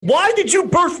Why did you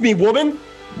birth me, woman?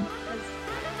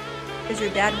 Because your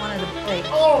dad wanted to play.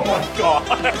 Oh my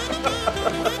God.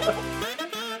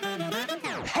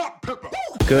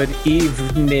 Good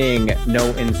evening, no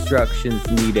instructions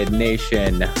needed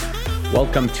nation.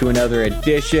 Welcome to another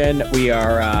edition. We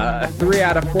are 3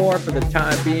 out of 4 for the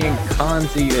time being.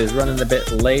 Kanzi is running a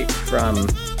bit late from,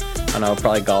 I don't know,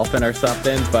 probably golfing or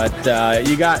something. But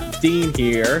you got Dean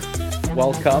here.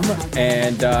 Welcome.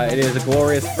 And it is a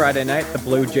glorious Friday night. The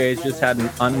Blue Jays just had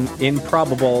an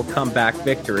improbable comeback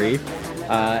victory.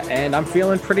 And I'm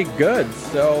feeling pretty good.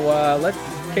 So let's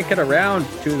kick it around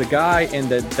to the guy in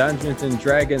the Dungeons and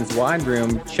Dragons wine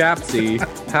room. Chapsy,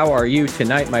 how are you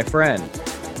tonight, my friend?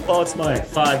 Well, it's my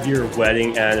 5-year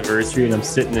wedding anniversary, and I'm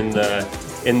sitting in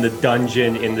the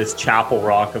dungeon in this chapel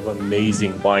rock of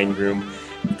amazing wine room,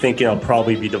 thinking I'll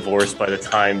probably be divorced by the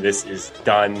time this is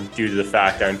done, due to the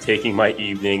fact that I'm taking my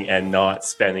evening and not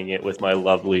spending it with my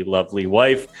lovely, lovely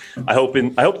wife. I hope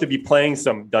to be playing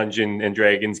some Dungeons and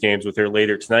Dragons games with her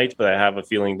later tonight, but I have a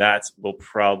feeling that will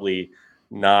probably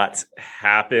not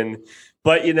happen.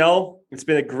 But you know, it's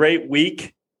been a great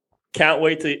week. Can't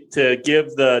wait to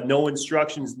give the no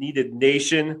instructions needed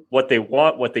nation what they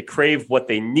want, what they crave, what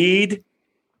they need.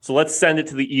 So let's send it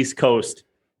to the East Coast,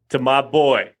 to my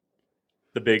boy,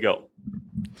 the Big O.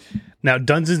 Now,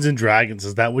 Dungeons and Dragons,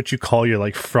 is that what you call your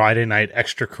like Friday night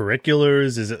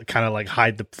extracurriculars? Is it kind of like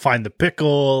find the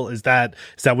pickle? Is that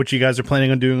what you guys are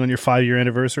planning on doing on your 5-year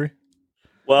anniversary?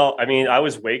 Well, I mean, I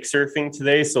was wake surfing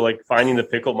today, so like finding the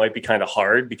pickle might be kind of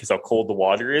hard because how cold the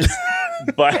water is.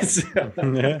 But it's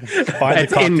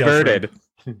inverted.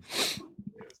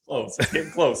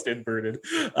 Close, inverted.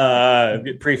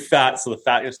 Get pretty fat, so the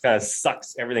fat just kind of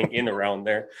sucks everything in around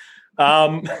there.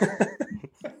 I'm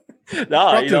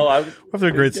off to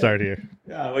a great start here.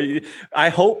 Yeah, I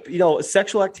hope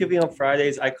sexual activity on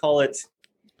Fridays. I call it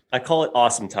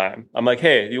awesome time. I'm like,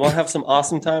 hey, do you want to have some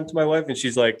awesome time to my wife? And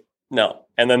she's like, no.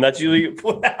 And then that's usually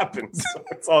what happens. So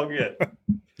it's all good.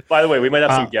 By the way, we might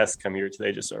have some guests come here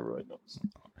today, just so everyone knows.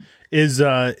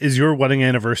 Is your wedding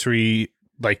anniversary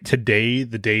like today,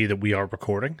 the day that we are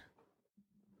recording?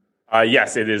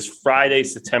 Yes, it is Friday,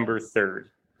 September 3rd.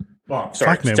 Well,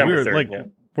 sorry, man, September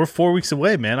 3rd. We're 4 weeks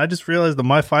away, man. I just realized that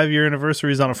my 5-year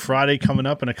anniversary is on a Friday coming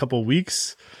up in a couple of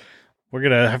weeks. We're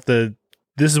gonna have to.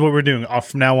 This is what we're doing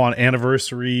from now on: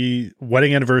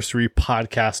 wedding anniversary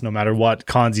podcast. No matter what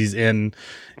Kanzi's in,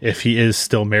 if he is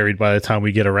still married by the time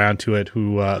we get around to it,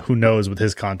 who knows with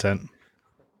his content.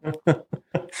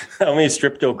 How many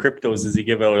cryptos does he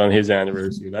give out on his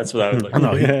anniversary? That's what I would like. I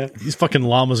know he's fucking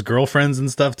llama's girlfriends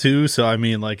and stuff too. So I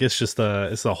mean, like, it's just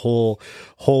it's a whole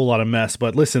lot of mess.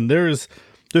 But listen, there's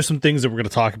some things that we're going to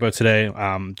talk about today.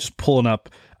 Just pulling up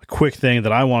a quick thing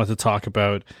that I wanted to talk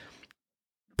about.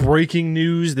 Breaking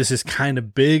news. This is kind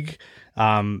of big.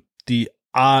 The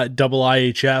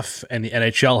IIHF and the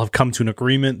NHL have come to an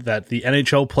agreement that the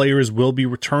NHL players will be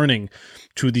returning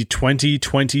to the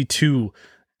 2022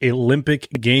 Olympic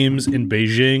Games in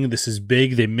Beijing. This is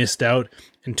big. They missed out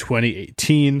in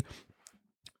 2018.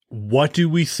 What do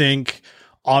we think?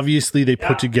 Obviously, they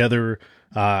put together...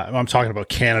 I'm talking about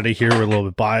Canada here. We're a little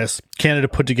bit biased. Canada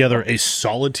put together a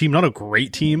solid team, not a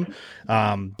great team,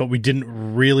 but we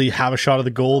didn't really have a shot at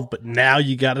the gold. But now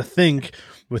you got to think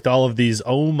with all of these.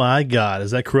 Oh my God,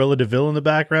 is that Cruella de Vil in the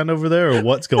background over there, or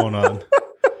what's going on?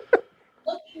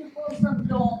 Looking for some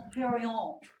Dom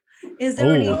Perignon. Is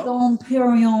there any Dom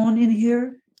Perignon in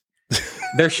here?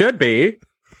 There should be.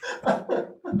 Well,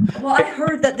 I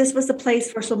heard that this was the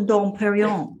place for some Dom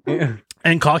Perignon. Yeah.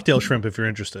 And cocktail shrimp if you're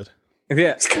interested.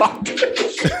 Yeah.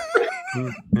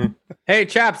 Hey,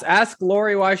 Chaps, ask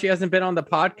Lori why she hasn't been on the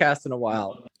podcast in a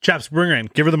while. Chaps, bring her in.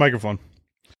 Give her the microphone.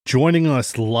 Joining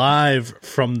us live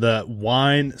from the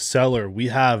wine cellar, we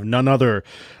have none other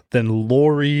than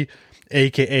Lori,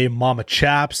 a.k.a. Mama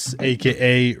Chaps,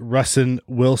 a.k.a. Russell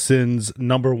Wilson's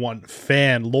 #1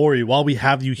 fan. Lori, while we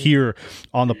have you here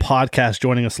on the podcast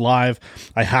joining us live,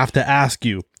 I have to ask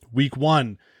you, week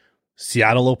 1,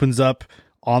 Seattle opens up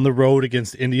on the road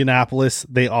against Indianapolis.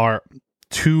 They are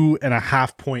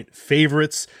 2.5-point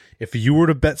favorites. If you were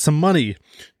to bet some money,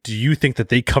 do you think that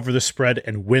they cover the spread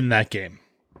and win that game?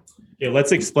 Yeah,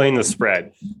 let's explain the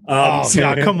spread.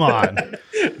 Come on.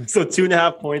 So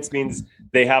 2.5 points means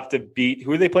they have to beat.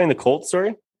 Who are they playing? The Colts,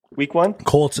 sorry? Week 1?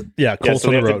 Colts. Yeah, Colts so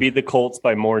on they the have road. to beat the Colts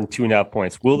by more than 2.5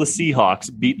 points. Will the Seahawks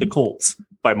beat the Colts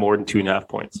by more than 2.5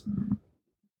 points?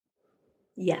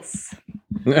 Yes.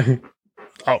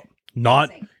 Not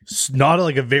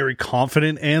like a very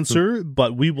confident answer,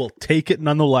 but we will take it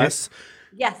nonetheless.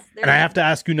 Yes. And I have to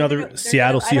ask you another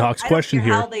Seattle Seahawks question I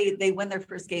don't here. care how they win their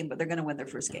first game, but they're going to win their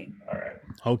first game. All right.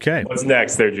 Okay. What's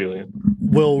next there, Julian?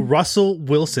 Will Russell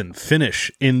Wilson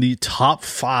finish in the top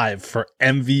 5 for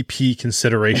MVP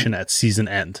consideration at season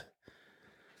end?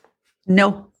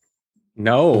 No.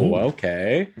 No. Ooh.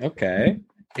 Okay.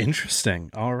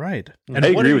 Interesting. All right. And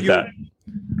I what agree are with you- that.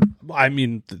 I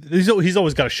mean, he's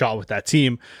always got a shot with that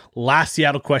team. Last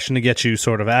Seattle question to get you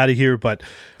sort of out of here, but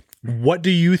what do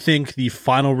you think the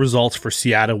final results for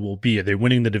Seattle will be? Are they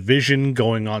winning the division,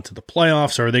 going on to the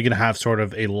playoffs, or are they going to have sort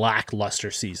of a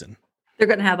lackluster season? They're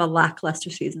going to have a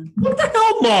lackluster season. What the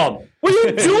hell, Mom? What are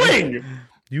you doing?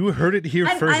 You heard it here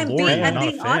first, I'm Lauren. being, You're I'm not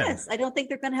a being fan. honest. I don't think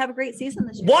they're going to have a great season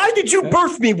this year. Why did you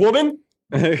birth me, woman?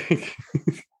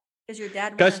 Because your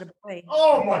dad wanted a boy.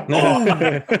 Oh my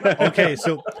god. Okay,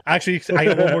 so actually, I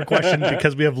got one more question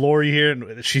because we have Lori here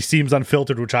and she seems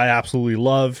unfiltered, which I absolutely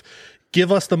love.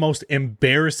 Give us the most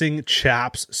embarrassing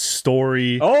Chaps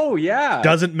story. Oh yeah.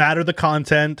 Doesn't matter the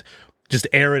content, just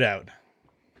air it out.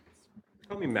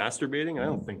 Call me masturbating? I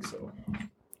don't think so.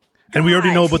 And we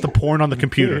already know about the porn on the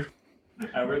computer.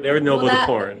 They would know about the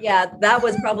porn. Yeah, that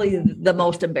was probably the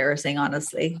most embarrassing,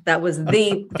 honestly. That was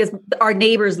because our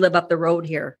neighbors live up the road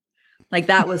here. Like,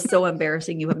 that was so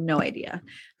embarrassing. You have no idea.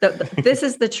 This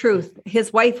is the truth.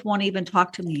 His wife won't even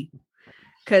talk to me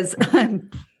because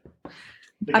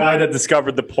The guy that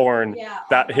discovered the porn, Yeah.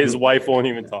 that his wife won't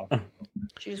even talk.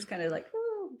 she's kind of like,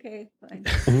 oh, okay, fine.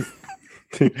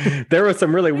 There was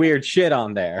some really weird shit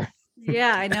on there.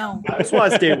 Yeah, I know. I just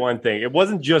want to state one thing. It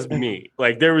wasn't just me.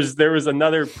 Like there was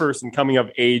another person coming of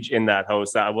age in that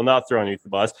house that I will not throw underneath the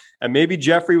bus. And maybe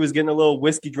Jeffrey was getting a little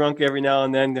whiskey drunk every now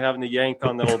and then, having to yank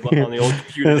on the old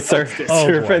computer.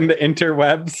 Surfing the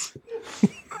interwebs.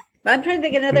 I'm trying to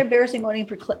think of another embarrassing moment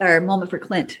for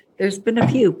Clint. There's been a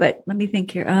few, but let me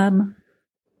think here. I'm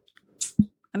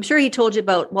sure he told you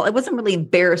about. Well, it wasn't really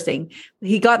embarrassing.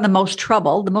 He got in the most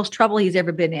trouble he's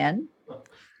ever been in.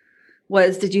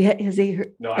 Has he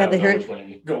heard? No, I don't know which one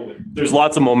you go with. There's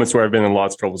lots of moments where I've been in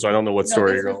lots of trouble, so I don't know what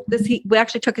story you're going. We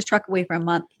actually took his truck away for a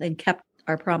month and kept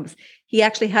our promise. He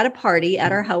actually had a party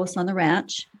at our house on the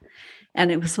ranch, and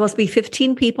it was supposed to be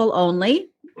 15 people only.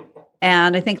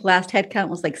 And I think last head count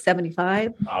was like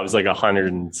 75. I was like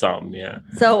 100 and something, yeah.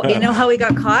 So you know how we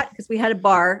got caught? Because we had a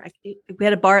bar. We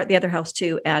had a bar at the other house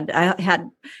too, and I had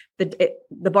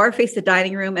the bar faced the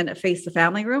dining room and it faced the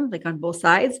family room, like on both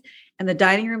sides. And the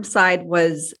dining room side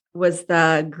was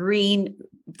the green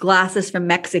glasses from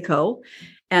Mexico,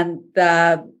 and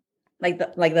like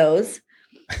those.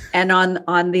 And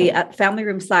on the family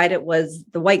room side, it was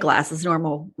the white glasses,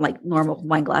 normal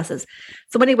wine glasses.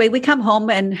 So anyway, we come home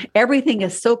and everything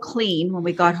is so clean. When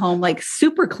we got home, like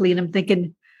super clean, I'm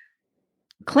thinking,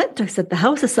 Clint, I said, the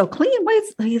house is so clean.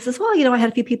 He says, well, I had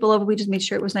a few people over. We just made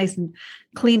sure it was nice and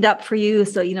cleaned up for you.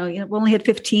 So, we only had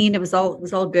 15. It was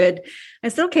all good. I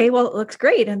said, okay, well, it looks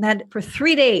great. And then for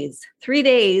 3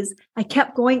 days, I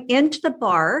kept going into the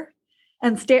bar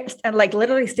and like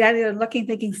literally standing there and looking,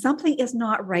 thinking something is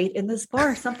not right in this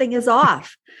bar. Something is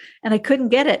off. And I couldn't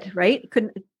get it right.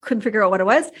 Couldn't figure out what it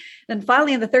was. And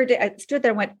finally on the third day, I stood there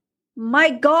and went,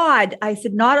 my God. I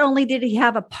said, not only did he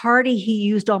have a party, he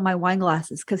used all my wine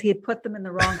glasses because he had put them in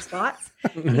the wrong spots.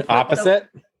 Opposite?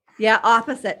 Yeah,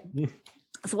 opposite.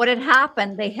 So what had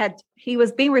happened, he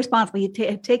was being responsible. He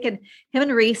had taken, him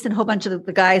and Reese and a whole bunch of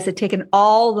the guys had taken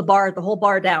the whole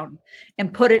bar down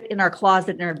and put it in our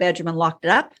closet in our bedroom and locked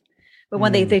it up. But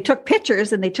when they took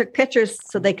pictures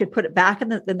so they could put it back in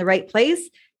the right place,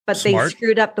 but Smart. they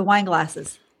screwed up the wine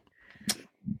glasses.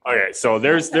 Okay, so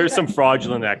there's some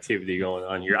fraudulent activity going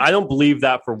on here. I don't believe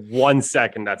that for 1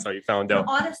 second. That's how you found out.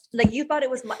 Honest, like you thought it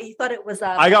was.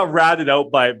 I got ratted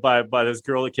out by this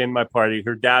girl that came to my party.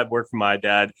 Her dad worked for my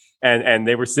dad, and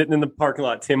they were sitting in the parking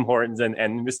lot, Tim Hortons, and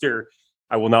Mr.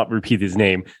 I will not repeat his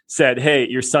name, said, "Hey,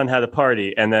 your son had a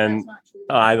party," and then That's not true.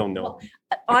 I don't know. Well,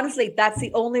 honestly, that's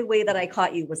the only way that I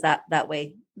caught you was that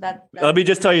way. Let me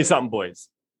just tell you something, boys.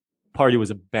 Party was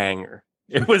a banger.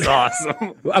 It was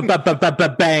awesome.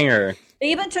 Banger.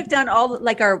 They even took down all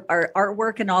like our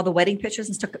artwork and all the wedding pictures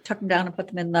and took them down and put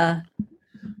them in the.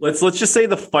 Let's just say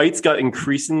the fights got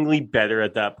increasingly better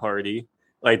at that party.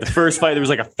 Like the first fight, there was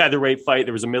like a featherweight fight.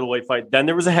 There was a middleweight fight. Then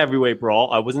there was a heavyweight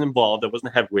brawl. I wasn't involved. I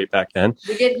wasn't a heavyweight back then.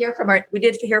 We did hear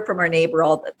from our neighbor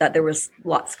all that there was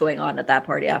lots going on at that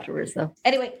party afterwards. So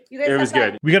anyway, you guys. It was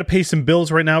good. We got to pay some bills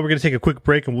right now. We're going to take a quick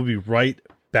break and we'll be right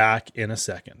back in a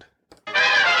second.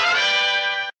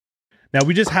 Now,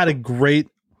 we just had a great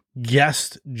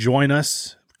guest join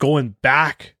us, going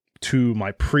back to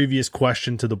my previous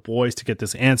question to the boys to get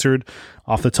this answered.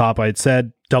 Off the top, I had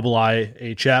said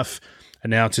IIHF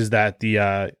announces that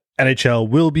the NHL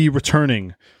will be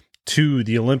returning to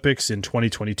the Olympics in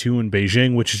 2022 in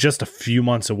Beijing, which is just a few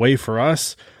months away for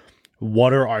us.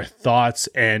 What are our thoughts?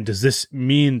 And does this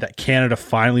mean that Canada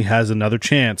finally has another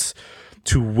chance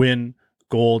to win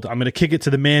gold? I'm going to kick it to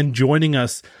the man joining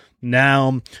us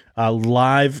now,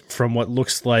 live from what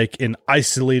looks like an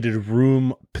isolated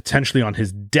room, potentially on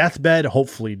his deathbed.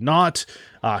 Hopefully not.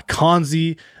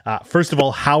 Kanzi, first of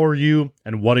all, how are you?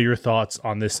 And what are your thoughts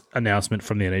on this announcement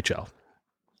from the NHL?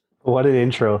 What an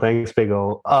intro. Thanks, Big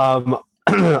O.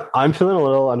 I'm feeling a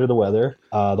little under the weather.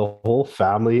 The whole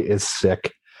family is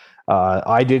sick.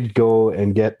 I did go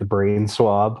and get the brain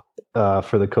swab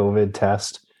for the COVID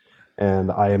test,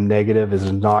 and I am negative. It's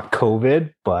not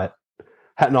COVID, but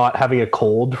not having a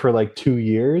cold for like 2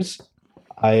 years,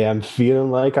 I am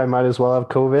feeling like I might as well have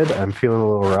COVID. I'm feeling a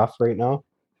little rough right now.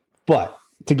 But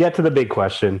to get to the big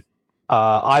question,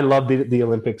 I love the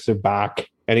Olympics are back.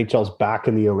 NHL's back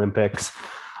in the Olympics.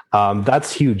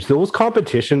 That's huge. Those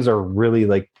competitions are really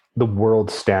like the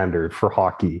world standard for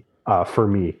hockey for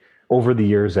me over the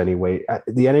years anyway.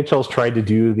 The NHL's tried to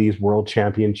do these world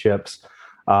championships.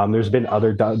 There's been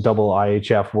other double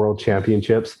IHF world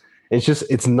championships.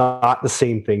 It's not the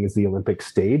same thing as the Olympic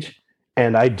stage.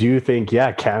 And I do think,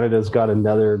 Canada's got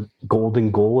another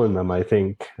golden goal in them. I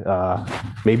think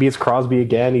maybe it's Crosby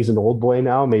again. He's an old boy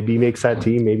now. Maybe he makes that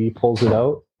team. Maybe he pulls it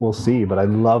out. We'll see. But I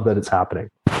love that it's happening.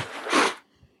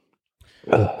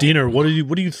 Diener, what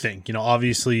do you think?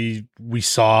 Obviously we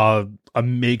saw a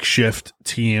makeshift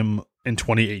team in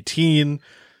 2018,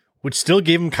 which still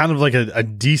gave him kind of like a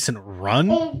decent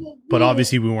run, but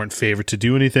obviously we weren't favored to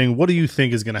do anything. What do you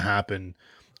think is going to happen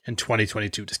in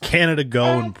 2022? Does Canada go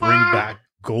and bring back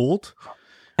gold?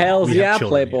 Hells yeah,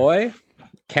 Playboy.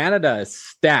 Canada is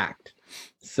stacked.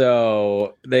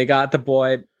 So they got the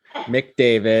boy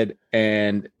McDavid,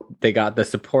 and they got the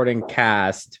supporting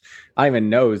cast. I don't even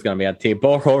know who's going to be on the team.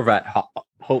 Bo Horvat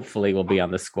hopefully will be on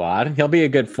the squad. He'll be a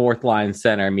good fourth line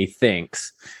center,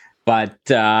 methinks. But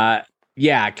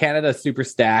Canada's super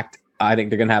stacked. I think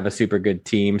they're going to have a super good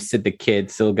team. Sid the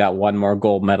Kid still got one more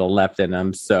gold medal left in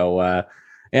them. So,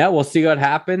 we'll see what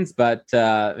happens. But,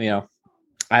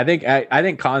 I think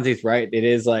Kanzi's right. It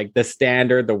is like the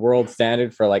standard, the world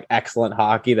standard for like excellent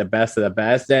hockey, the best of the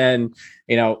best. And,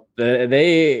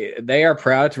 they are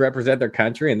proud to represent their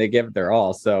country and they give it their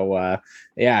all. So,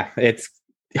 it's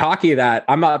hockey that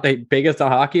I'm not the biggest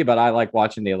on hockey, but I like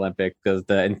watching the Olympics because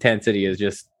the intensity is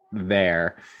just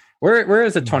there. Where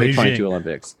is the 2022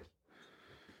 Olympics?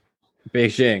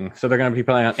 Beijing. So they're going to be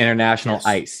playing on international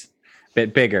ice.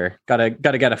 Bit bigger. Gotta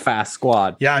get a fast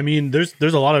squad. Yeah, I mean, there's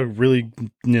a lot of really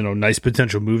nice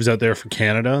potential moves out there for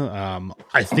Canada.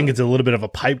 I think it's a little bit of a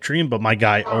pipe dream, but my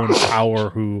guy Owen Power,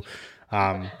 who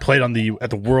played at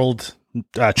the World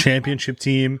Championship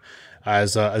team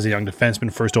as a young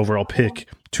defenseman, first overall pick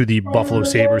to the Buffalo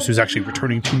Sabres, who's actually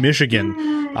returning to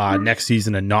Michigan next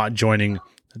season and not joining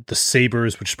the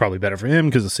Sabres, which is probably better for him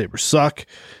because the Sabres suck.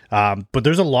 But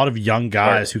there's a lot of young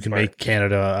guys who can make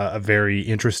Canada a very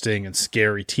interesting and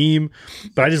scary team.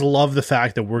 But I just love the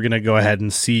fact that we're going to go ahead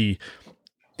and see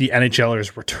the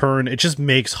NHLers return. It just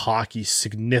makes hockey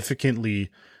significantly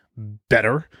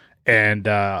better. And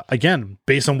again,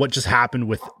 based on what just happened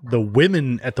with the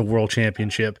women at the World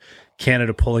Championship,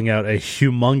 Canada pulling out a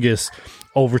humongous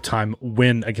overtime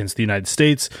win against the United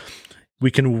States, we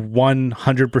can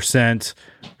 100%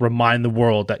 remind the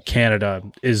world that Canada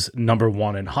is number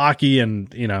one in hockey.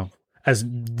 And, as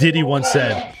Diddy once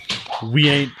said, we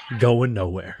ain't going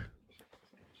nowhere.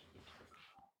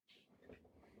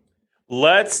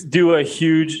 Let's do a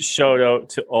huge shout out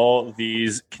to all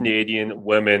these Canadian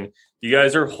women. You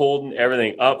guys are holding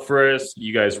everything up for us.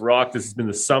 You guys rock. This has been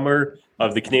the summer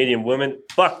of the Canadian women.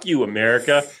 Fuck you,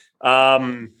 America.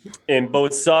 In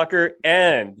both soccer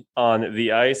and on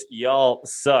the ice, y'all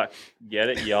suck. Get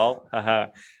it, y'all? Haha.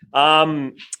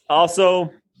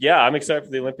 Also, I'm excited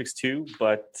for the Olympics too,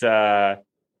 but I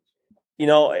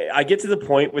get to the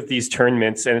point with these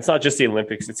tournaments, and it's not just the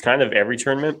Olympics, it's kind of every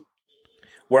tournament,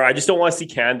 where I just don't want to see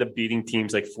Canada beating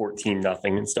teams like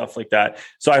 14-0 and stuff like that.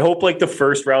 So I hope like the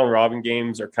first round robin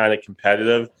games are kind of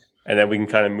competitive, and then we can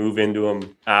kind of move into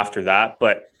them after that.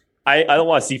 But I don't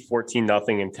want to see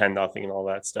 14-0 and 10-0 and all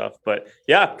that stuff. But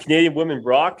Canadian women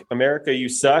rock. America, you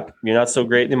suck. You're not so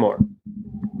great anymore.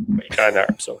 But you kind of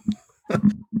are. So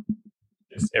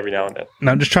just every now and then. And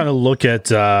I'm just trying to look at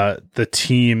the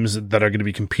teams that are going to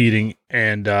be competing,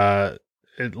 and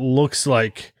it looks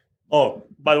like. Oh,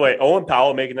 by the way, Owen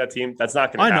Powell making that team, that's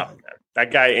not going to happen.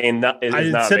 That guy ain't not. I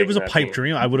not said it was a making that pipe team.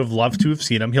 dream. I would have loved to have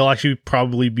seen him. He'll actually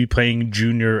probably be playing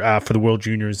junior for the World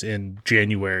Juniors in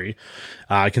January,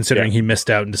 considering he missed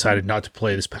out and decided not to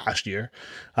play this past year.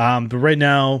 But right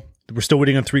now, we're still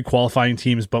waiting on 3 qualifying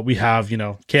teams, but we have,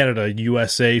 Canada,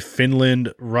 USA,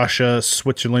 Finland, Russia,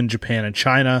 Switzerland, Japan, and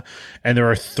China. And there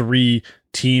are 3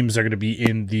 teams that are going to be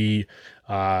in the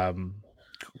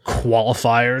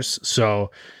qualifiers.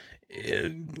 So,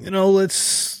 let's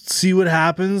see what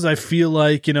happens. I feel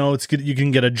like, it's good. You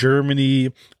can get a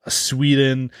Germany, a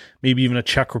Sweden, maybe even a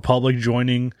Czech Republic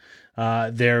joining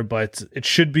there, but it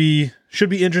should be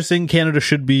interesting. Canada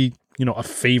should be, a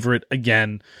favorite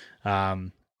again.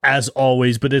 As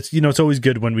always, but it's it's always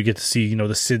good when we get to see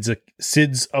the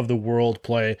Sids of the world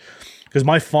play, because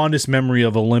my fondest memory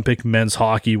of Olympic men's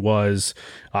hockey was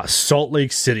Salt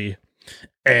Lake City,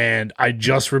 and I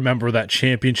just remember that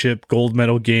championship gold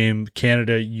medal game,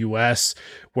 Canada US,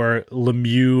 where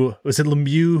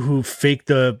Lemieux who faked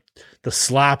the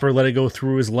slap or let it go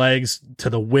through his legs to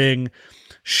the wing,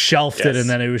 shelved it, and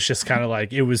then it was just kind of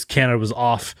like Canada was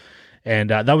off.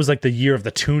 And that was like the year of the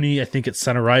toonie, I think, at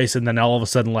center ice. And then all of a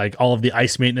sudden, like all of the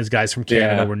ice maintenance guys from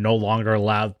Canada were no longer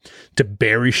allowed to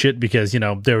bury shit because,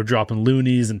 they were dropping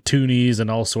loonies and toonies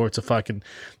and all sorts of fucking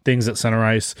things at center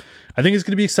ice. I think it's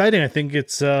going to be exciting. I think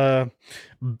it's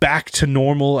back to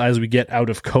normal as we get out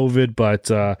of COVID. But,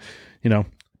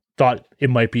 thought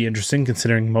it might be interesting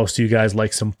considering most of you guys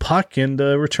like some puck and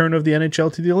the return of the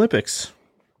NHL to the Olympics.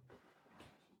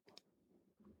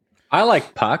 I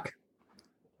like puck.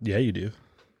 Yeah, you do.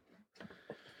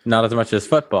 Not as much as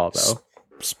football, though.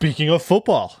 Speaking of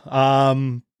football, I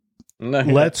don't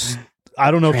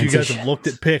know if you guys have looked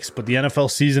at picks, but the NFL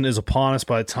season is upon us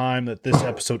by the time that this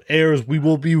episode airs. We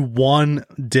will be 1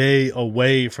 day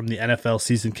away from the NFL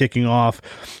season kicking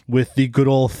off with the good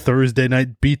old Thursday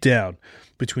night beatdown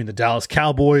between the Dallas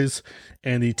Cowboys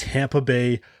and the Tampa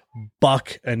Bay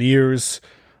Buccaneers.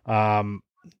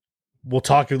 We'll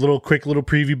talk a quick little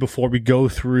preview before we go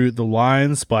through the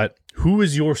lines, but who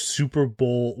is your Super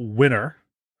Bowl winner?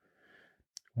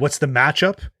 What's the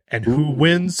matchup and who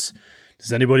wins?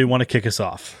 Does anybody want to kick us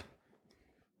off?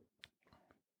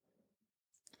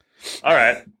 All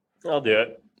right, I'll do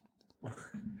it.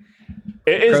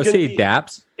 Proceed,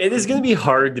 Daps. It is going to be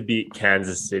hard to beat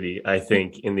Kansas City, I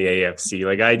think, in the AFC.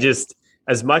 Like,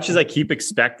 as much as I keep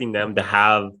expecting them to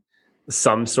have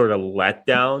some sort of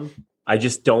letdown, I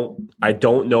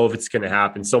don't know if it's going to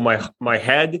happen. So my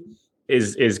head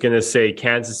is going to say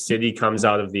Kansas City comes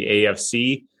out of the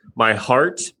AFC. My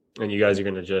heart, and you guys are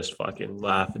going to just fucking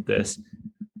laugh at this,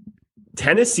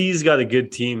 Tennessee's got a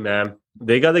good team, man.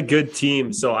 They got a good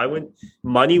team. So I went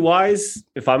money-wise,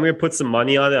 if I'm going to put some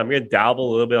money on it, I'm going to dabble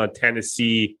a little bit on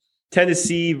Tennessee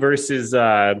versus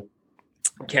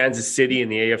Kansas City in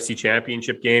the AFC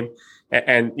Championship game.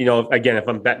 And again, if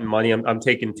I'm betting money, I'm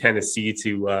taking Tennessee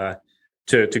to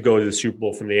go to the Super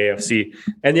Bowl from the AFC.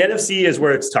 And the NFC is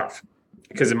where it's tough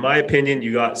because, in my opinion,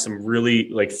 you got some really,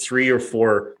 like, 3 or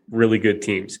 4 really good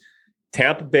teams.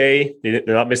 Tampa Bay, they're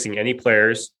not missing any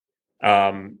players.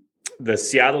 The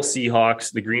Seattle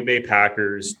Seahawks, the Green Bay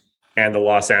Packers, and the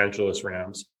Los Angeles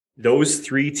Rams. Those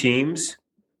 3 teams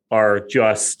are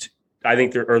just,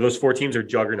 those 4 teams are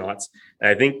juggernauts. And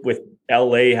I think with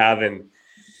LA having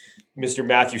Mr.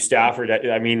 Matthew Stafford,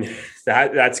 I mean,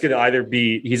 that's going to either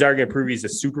be, he's either going to prove he's a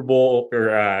Super Bowl or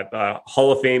a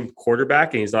Hall of Fame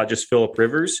quarterback, and he's not just Phillip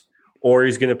Rivers, or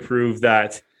he's going to prove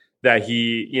that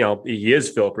he is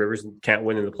Phillip Rivers and can't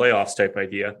win in the playoffs type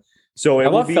idea. So I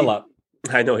love Phillip.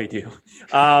 I know you do.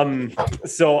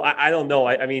 So I don't know.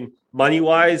 I mean, money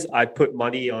wise, I put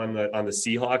money on the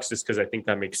Seahawks just because I think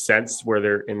that makes sense where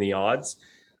they're in the odds.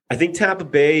 I think Tampa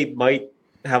Bay might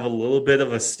have a little bit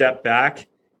of a step back,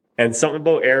 and something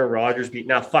about Aaron Rodgers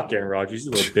fuck Aaron Rodgers, he's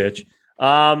a little bitch.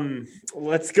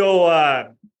 Let's go.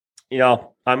 I'm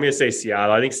going to say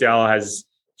Seattle. I think Seattle has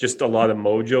just a lot of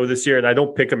mojo this year, and I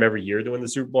don't pick them every year to win the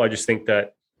Super Bowl. I just think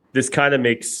that this kind of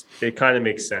makes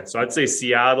sense. So I'd say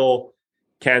Seattle,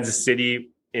 Kansas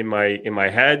City in my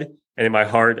head, and in my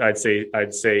heart, I'd say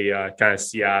kind of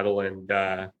Seattle and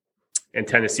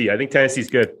Tennessee. I think Tennessee's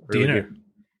good. Really good.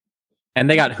 And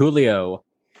they got Julio.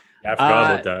 Yeah, I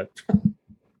forgot about that.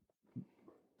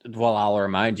 Well, I'll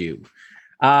remind you.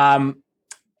 AFC.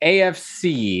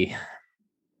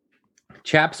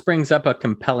 Chaps brings up a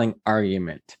compelling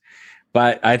argument,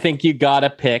 but I think you got to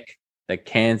pick the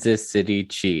Kansas City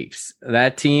Chiefs.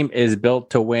 That team is built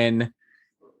to win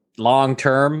long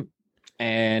term,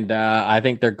 and I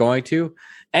think they're going to.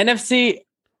 NFC,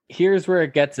 here's where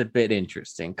it gets a bit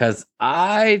interesting because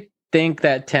I think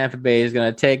that Tampa Bay is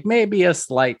going to take maybe a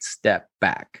slight step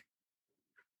back.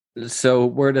 So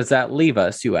where does that leave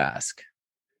us, you ask?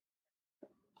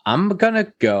 I'm going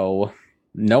to go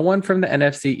no one from the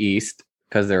NFC East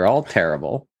because they're all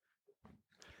terrible.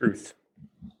 Truth.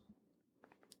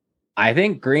 I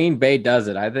think Green Bay does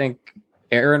it. I think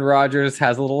Aaron Rodgers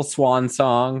has a little swan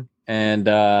song and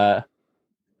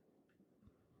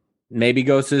maybe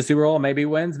goes to the Super Bowl, maybe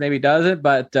wins, maybe doesn't.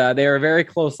 But they were very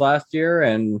close last year,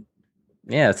 and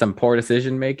yeah, some poor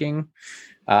decision making.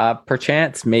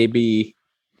 Perchance maybe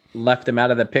left them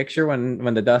out of the picture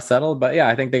when the dust settled. But yeah,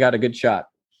 I think they got a good shot.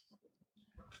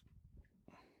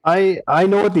 I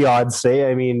know what the odds say.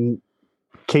 I mean,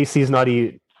 KC's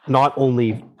not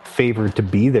only favored to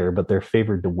be there, but they're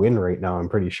favored to win right now, I'm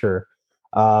pretty sure.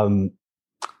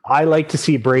 I like to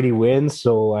see Brady win,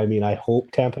 so I mean, I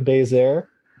hope Tampa Bay's there,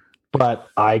 but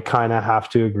I kind of have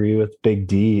to agree with Big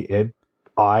D.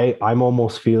 I'm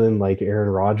almost feeling like Aaron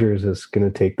Rodgers is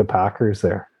going to take the Packers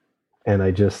there, and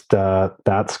I just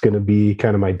that's going to be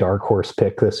kind of my dark horse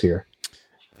pick this year.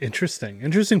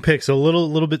 Interesting picks. A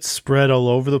little bit spread all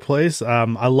over the place.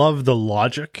 I love the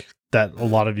logic that a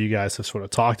lot of you guys have sort of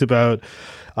talked about.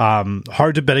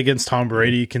 Hard to bet against Tom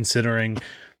Brady considering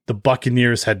the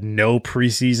Buccaneers had no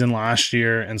preseason last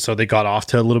year, and so they got off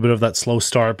to a little bit of that slow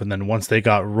start, but then once they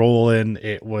got rolling,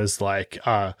 it was like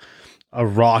a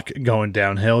rock going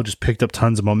downhill, just picked up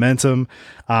tons of momentum.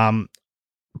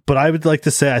 But I would like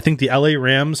to say I think the LA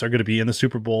Rams are going to be in the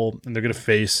Super Bowl, and they're going to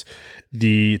face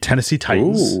the Tennessee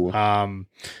Titans.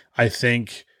 I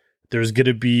think there's going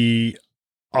to be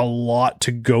a lot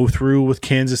to go through with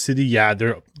Kansas City. Yeah,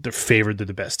 they're favored. They're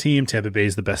the best team. Tampa Bay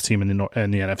is the best team in the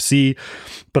NFC.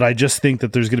 But I just think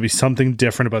that there's going to be something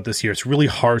different about this year. It's really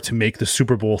hard to make the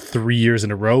Super Bowl 3 years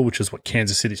in a row, which is what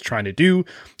Kansas City's trying to do.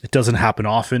 It doesn't happen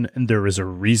often, and there is a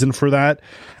reason for that.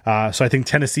 So I think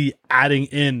Tennessee adding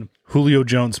in Julio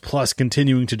Jones plus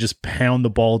continuing to just pound the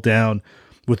ball down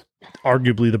with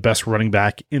arguably the best running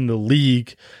back in the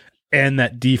league, and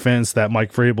that defense that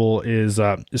Mike Vrabel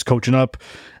is coaching up.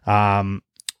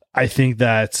 I think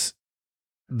that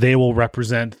they will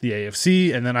represent the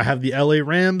AFC. And then I have the LA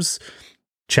Rams.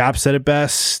 Chap said it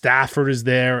best. Stafford is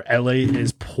there. LA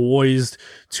is poised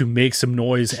to make some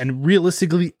noise. And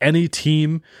realistically, any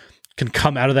team can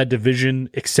come out of that division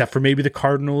except for maybe the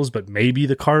Cardinals, but maybe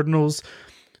the Cardinals.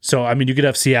 So, I mean, you could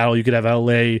have Seattle, you could have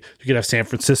LA, you could have San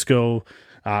Francisco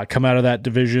come out of that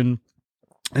division.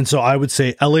 And so I would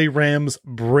say LA Rams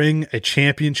bring a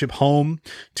championship home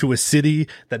to a city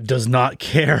that does not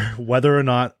care whether or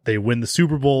not they win the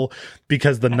Super Bowl,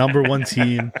 because the number one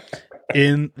team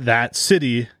in that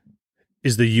city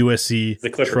is the USC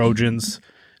Trojans.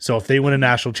 So if they win a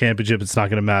national championship, it's not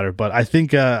going to matter. But I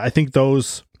think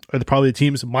those are probably the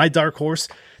teams. My dark horse,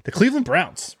 the Cleveland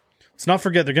Browns. Let's not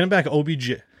forget they're getting back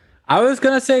OBJ. I was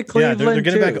going to say Cleveland. Yeah, they're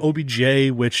getting back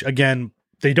OBJ, which again,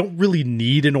 they don't really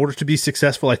need in order to be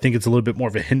successful. I think it's a little bit more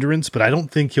of a hindrance, but I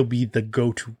don't think he'll be the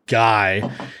go-to guy.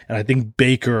 And I think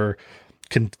Baker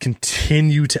can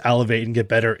continue to elevate and get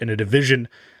better in a division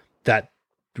that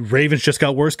Ravens just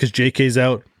got worse because JK's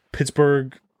out.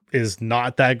 Pittsburgh is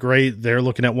not that great. They're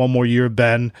looking at one more year of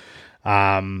Ben.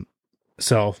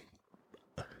 So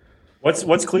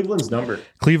what's Cleveland's number?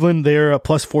 Cleveland, they're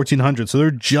plus 1,400. So they're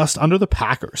just under the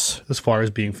Packers as far as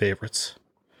being favorites.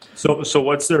 So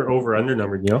what's their over-under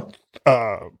number, you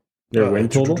know? Their win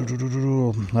total?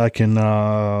 I can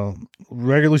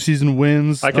regular season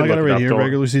wins. I got it right here.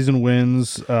 Regular season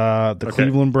wins. The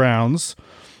Cleveland Browns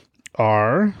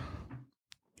are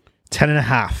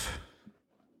 10.5.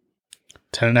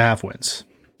 10.5 wins.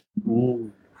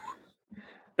 Ooh.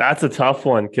 That's a tough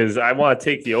one because I want to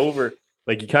take the over.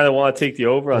 Like, you kind of want to take the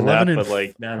over on that, but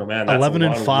like, man, oh man, that's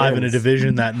 11-5 in a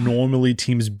division that normally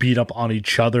teams beat up on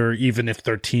each other, even if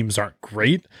their teams aren't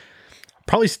great.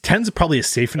 Probably 10's probably a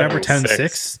safe number.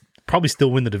 10-6, probably still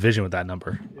win the division with that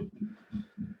number.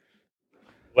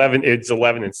 11. It's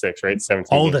 11-6, right? 17.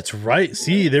 Oh, that's right.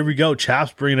 See, there we go.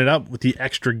 Chap's bringing it up with the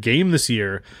extra game this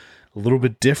year. A little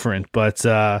bit different, but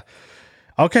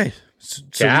okay. So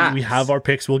we have our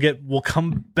picks. We'll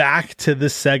come back to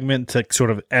this segment to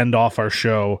sort of end off our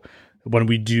show when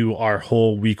we do our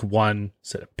whole week 1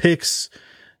 set of picks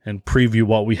and preview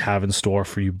what we have in store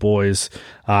for you boys.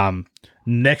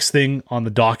 Next thing on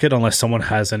the docket, unless someone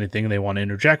has anything they want to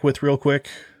interject with real quick.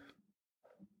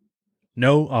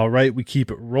 No? All right. We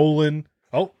keep it rolling.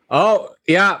 Oh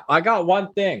yeah. I got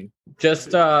one thing.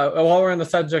 Just while we're on the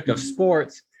subject of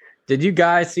sports, did you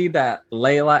guys see that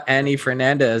Leylah Annie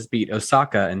Fernandez beat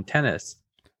Osaka in tennis?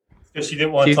 Because she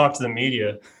didn't want to talk to the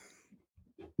media.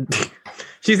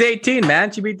 She's 18,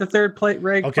 man. She beat the third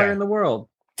ranked player in the world.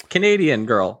 Canadian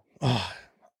girl. Oh,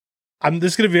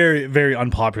 This is going to be a very, very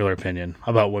unpopular opinion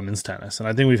about women's tennis. And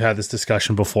I think we've had this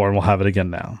discussion before and we'll have it again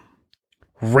now.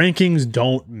 Rankings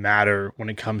don't matter when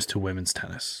it comes to women's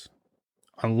tennis.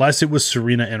 Unless it was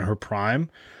Serena in her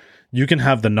prime, you can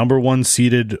have the number one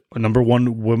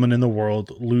woman in the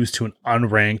world lose to an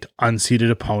unranked,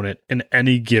 unseeded opponent in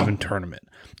any given tournament.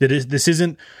 This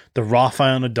isn't the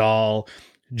Rafael Nadal,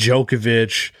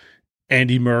 Djokovic,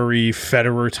 Andy Murray,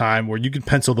 Federer time where you can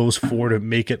pencil those four to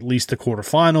make at least the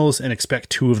quarterfinals and expect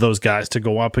two of those guys to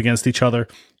go up against each other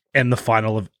in the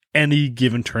final of any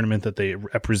given tournament that they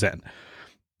represent.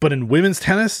 But in women's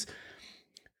tennis,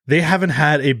 they haven't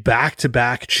had a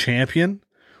back-to-back champion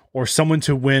or someone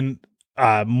to win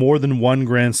more than one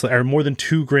Grand Slam or more than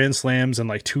two Grand Slams in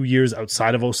like 2 years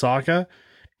outside of Osaka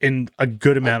in a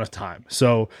good amount of time.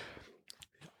 So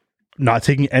not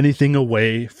taking anything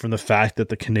away from the fact that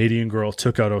the Canadian girl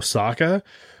took out Osaka,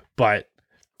 but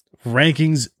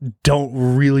rankings don't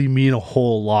really mean a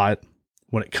whole lot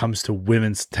when it comes to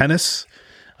women's tennis,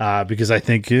 because I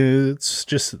think it's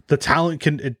just the talent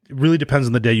it really depends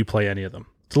on the day you play any of them.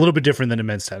 It's a little bit different than in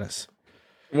men's tennis.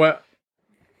 Well,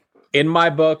 in my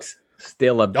books,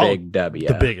 still a big W.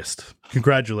 The biggest.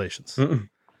 Congratulations.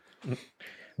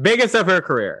 Biggest of her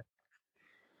career.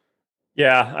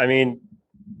 Yeah, I mean,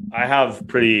 I have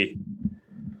pretty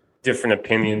different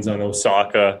opinions on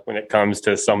Osaka when it comes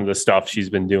to some of the stuff she's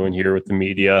been doing here with the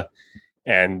media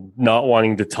and not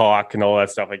wanting to talk and all that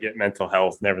stuff. I get mental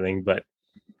health and everything, but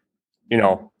you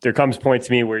know, there comes a point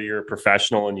to me where you're a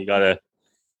professional and you got to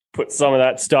put some of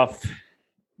that stuff,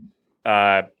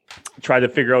 try to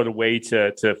figure out a way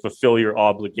to fulfill your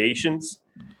obligations.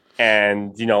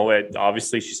 And, you know,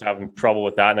 obviously she's having trouble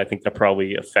with that. And I think that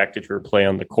probably affected her play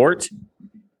on the court.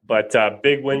 But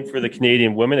big win for the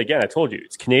Canadian women. Again, I told you,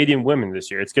 it's Canadian women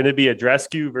this year. It's going to be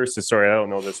Andreescu versus, sorry, I don't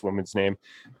know this woman's name,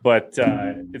 but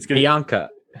it's going to Bianca.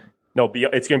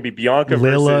 It's going to be Bianca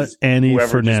Leylah versus Annie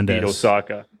whoever Fernandez. just beat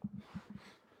Osaka.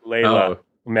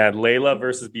 Leylah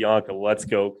versus Bianca. Let's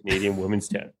go, Canadian women's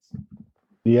tennis.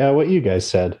 Yeah, what you guys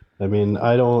said. I mean,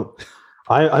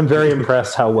 I'm very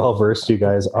impressed how well versed you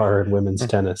guys are in women's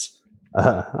tennis.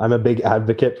 I'm a big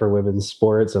advocate for women's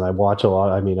sports, and I watch a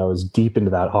lot. I mean, I was deep into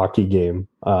that hockey game,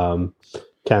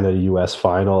 Canada-US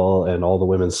final, and all the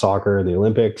women's soccer and the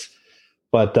Olympics.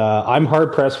 But I'm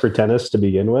hard pressed for tennis to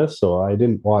begin with, so I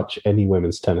didn't watch any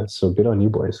women's tennis. So good on you,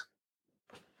 boys.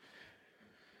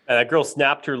 And that girl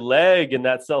snapped her leg in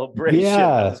that celebration.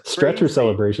 Yeah, stretcher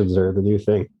celebrations are the new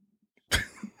thing.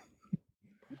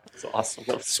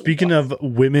 Awesome. Speaking of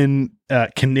women,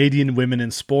 Canadian women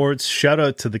in sports, shout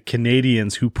out to the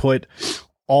Canadians who put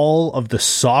all of the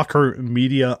soccer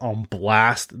media on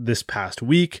blast this past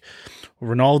week.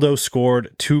 Ronaldo scored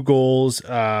 2 goals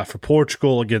for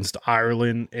Portugal against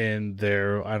Ireland in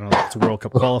their, I don't know if it's a World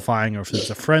Cup qualifying or if it's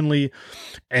a friendly.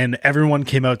 And everyone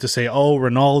came out to say, oh,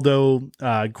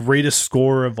 Ronaldo, greatest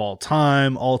scorer of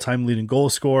all-time leading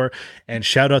goal scorer. And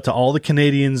shout out to all the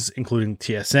Canadians, including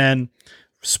TSN,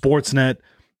 Sportsnet,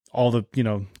 all the,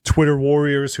 Twitter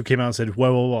warriors who came out and said,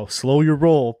 whoa, slow your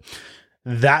roll.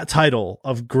 That title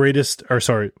of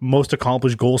most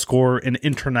accomplished goal scorer in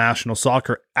international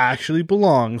soccer actually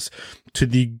belongs to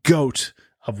the GOAT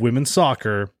of women's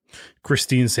soccer,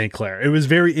 Christine St. Clair. It was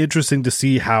very interesting to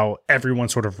see how everyone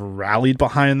sort of rallied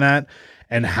behind that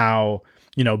and how,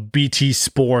 BT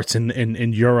Sports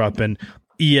in Europe and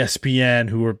ESPN,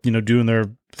 who were, doing their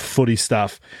footy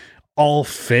stuff, all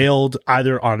failed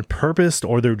either on purpose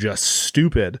or they're just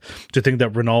stupid to think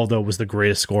that Ronaldo was the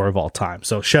greatest scorer of all time.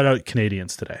 So shout out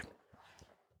Canadians today.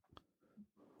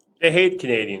 They hate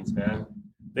Canadians, man.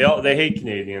 They hate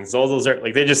Canadians. All those are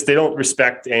like they don't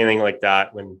respect anything like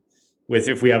that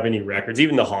if we have any records.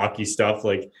 Even the hockey stuff,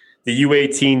 like the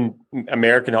U18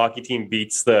 American hockey team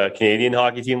beats the Canadian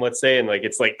hockey team, let's say, and like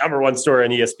it's like number one story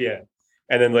on ESPN.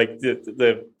 And then like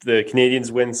the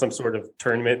Canadians win some sort of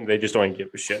tournament and they just don't give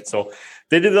a shit. So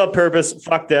they did it on purpose.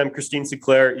 Fuck them. Christine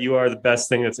Sinclair, you are the best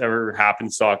thing that's ever happened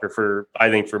in soccer I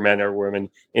think for men or women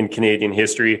in Canadian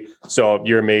history. So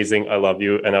you're amazing. I love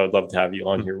you. And I would love to have you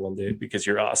on here one day because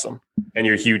you're awesome. And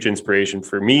you're a huge inspiration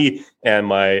for me and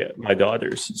my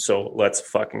daughters. So let's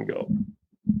fucking go.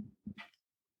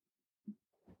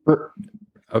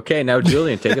 Okay, now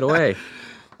Julian, take it away.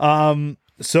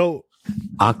 So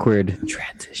awkward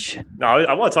transition. No,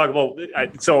 I want to talk about.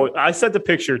 So I sent a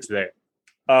picture today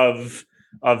of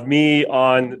me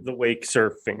on the wake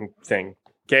surfing thing.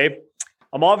 Okay,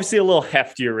 I'm obviously a little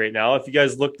heftier right now. If you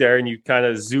guys look there and you kind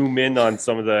of zoom in on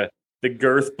some of the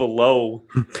girth below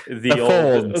the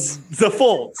folds. The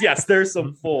folds. Yes, there's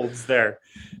some folds there.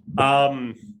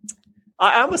 I'm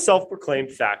a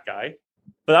self-proclaimed fat guy.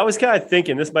 But I was kind of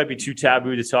thinking this might be too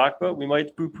taboo to talk about. We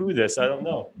might poo-poo this. I don't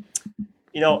know.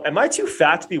 Am I too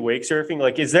fat to be wake surfing?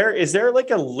 Like, is there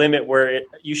like a limit where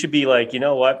you should be like, you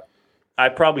know what? I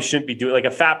probably shouldn't be doing, like,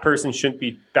 a fat person shouldn't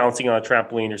be bouncing on a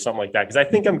trampoline or something like that. Because I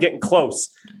think I'm getting close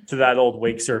to that old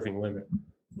wake surfing limit.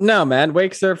 No, man.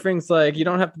 Wake surfing's like, you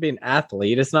don't have to be an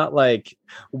athlete. It's not like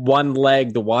one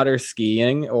leg the water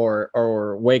skiing or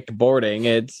wakeboarding.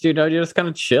 It's, you're just kind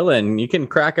of chilling. You can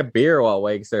crack a beer while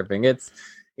wake surfing.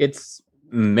 It's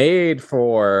made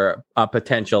for a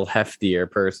potential heftier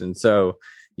person. So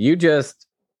you just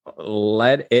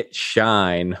let it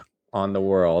shine on the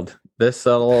world. This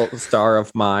little star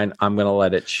of mine, I'm going to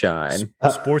let it shine.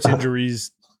 Sports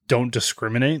injuries don't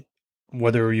discriminate.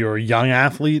 Whether you're a young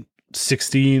athlete,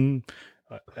 16,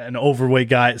 an overweight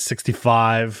guy at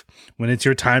 65, when it's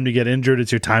your time to get injured,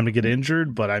 it's your time to get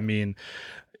injured. But I mean,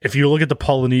 if you look at the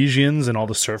Polynesians and all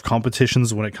the surf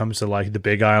competitions when it comes to like the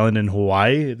Big Island in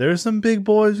Hawaii, there's some big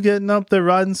boys getting up there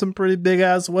riding some pretty big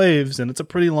ass waves, and it's a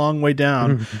pretty long way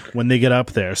down when they get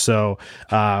up there. So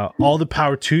all the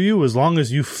power to you, as long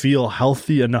as you feel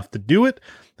healthy enough to do it.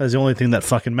 That's the only thing that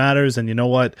fucking matters. And you know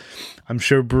what? I'm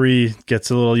sure Bree gets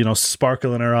a little,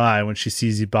 sparkle in her eye when she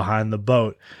sees you behind the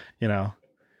boat,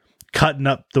 cutting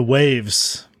up the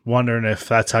waves, wondering if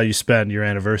that's how you spend your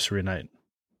anniversary night,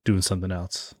 doing something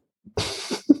else.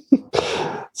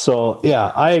 So,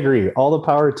 yeah, I agree. All the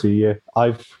power to you.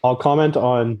 I'll comment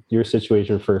on your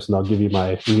situation first, and I'll give you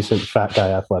my recent fat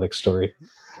guy athletic story.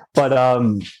 But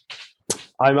I'm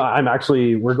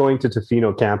actually, we're going to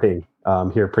Tofino camping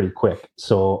here pretty quick.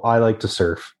 So I like to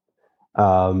surf.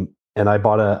 And I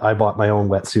bought my own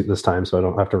wetsuit this time, so I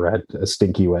don't have to rent a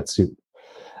stinky wetsuit.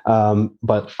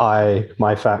 But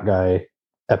my fat guy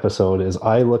episode is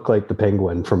I look like the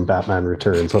Penguin from Batman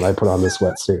Returns when I put on this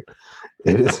wetsuit.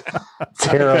 It is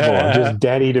terrible. I'm just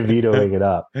Danny DeVitoing it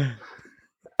up.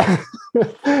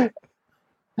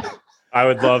 I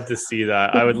would love to see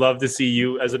that. I would love to see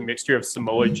you as a mixture of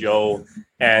Samoa Joe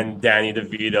and Danny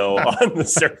DeVito on the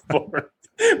surfboard,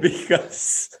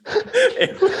 because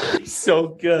it would be so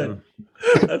good.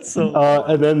 That's so.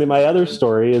 And then my other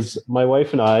story is my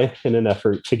wife and I, in an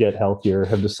effort to get healthier,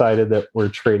 have decided that we're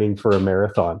training for a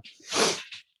marathon,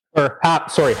 or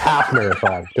half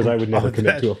marathon, because I would never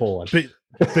commit to a full one.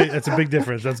 That's a big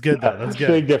difference. That's good, though. That's good.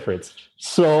 Big difference.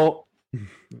 So.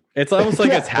 It's almost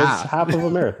like it's half. It's half of a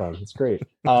marathon. It's great.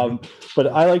 But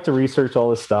I like to research all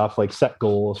this stuff, like set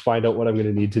goals, find out what I'm going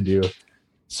to need to do.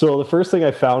 So the first thing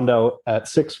I found out at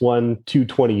 6'1",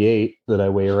 228 that I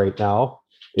weigh right now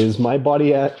is my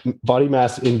body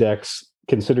mass index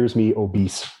considers me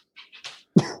obese.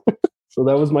 So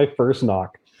that was my first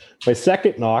knock. My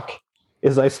second knock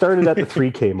is I started at the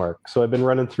 3K mark. So I've been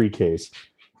running 3Ks.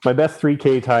 My best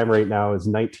 3K time right now is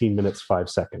 19 minutes, 5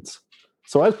 seconds.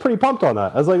 So I was pretty pumped on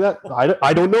that. I was like, that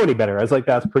I don't know any better. I was like,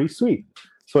 that's pretty sweet.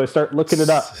 So I start looking it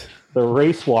up. The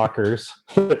race walkers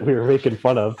that we were making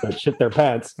fun of that shit their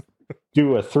pants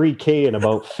do a 3K in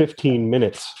about 15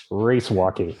 minutes race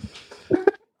walking.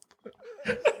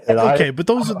 But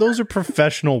those are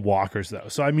professional walkers, though.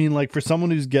 So I mean, like, for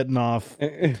someone who's getting off,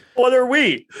 what are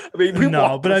we? I mean, we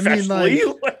walk but I mean,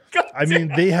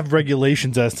 like, they have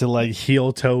regulations as to like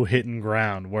heel toe hitting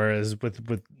ground, whereas with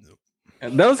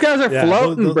those guys are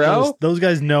floating, bro. Those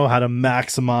guys know how to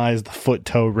maximize the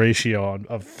foot-toe ratio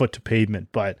of foot to pavement.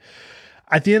 But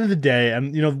at the end of the day,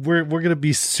 and we're gonna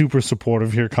be super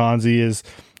supportive here, Kanzi, is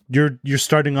you're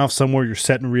starting off somewhere, you're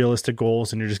setting realistic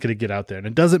goals, and you're just gonna get out there. And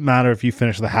it doesn't matter if you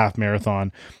finish the half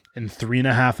marathon in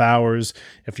 3.5 hours,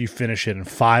 if you finish it in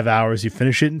 5 hours, you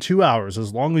finish it in 2 hours,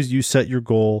 as long as you set your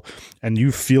goal and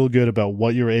you feel good about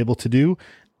what you're able to do.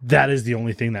 That is the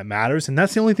only thing that matters. And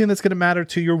that's the only thing that's going to matter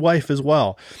to your wife as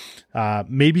well.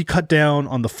 Maybe cut down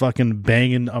on the fucking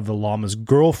banging of the llama's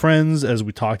girlfriends, as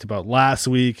we talked about last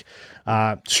week.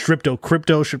 Stripto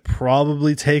Crypto should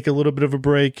probably take a little bit of a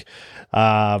break.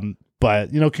 But,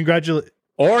 congratulate.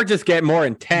 Or just get more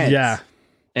intense. Yeah.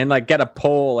 And like get a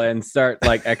pole and start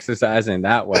like exercising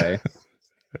that way.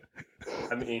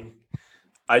 I mean,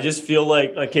 I just feel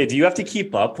like, okay, do you have to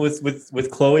keep up with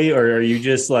Chloe, or are you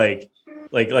just like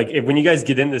when you guys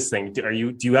get in this thing,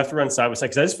 do you have to run side by side?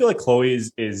 Because I just feel like Chloe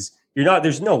is you're not.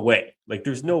 There's no way. Like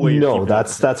there's no way. No,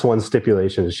 that's one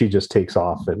stipulation. She just takes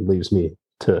off and leaves me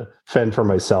to fend for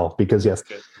myself. Because yes,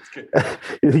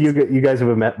 you guys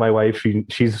have met my wife.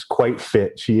 She's quite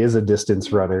fit. She is a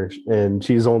distance runner, and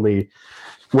she's only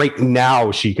right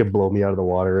now. She could blow me out of the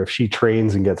water if she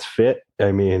trains and gets fit.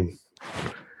 I mean,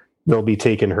 they'll be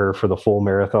taking her for the full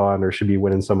marathon, or she'll be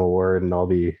winning some award, and I'll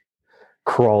be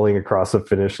crawling across the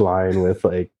finish line with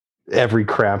like every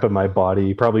cramp in my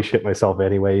body. Probably shit myself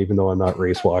anyway, even though I'm not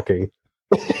race walking.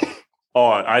 Oh,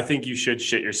 I think you should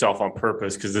shit yourself on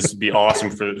purpose because this would be awesome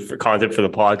for content for the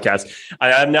podcast.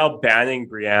 I am now banning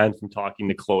Brienne from talking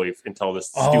to Chloe until this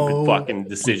stupid fucking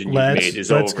decision you made is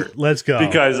over. Let's go.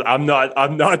 Because I'm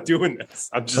not doing this.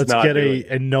 I'm just let's not get doing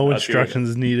a no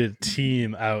instructions needed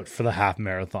team out for the half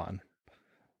marathon.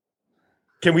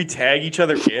 Can we tag each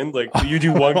other in? Like you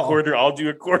do one quarter, I'll do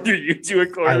a quarter, you do a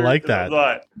quarter. I like that.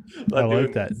 I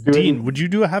like that. Dean, would you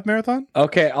do a half marathon?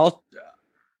 Okay,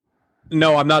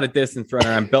 No, I'm not a distance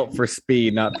runner. I'm built for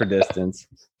speed, not for distance.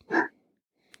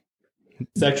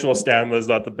 Sexual stamina is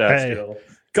not the best. Hey. You know,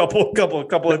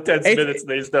 couple intense minutes,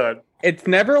 and he's done. It's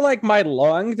never like my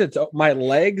lungs. It's my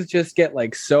legs just get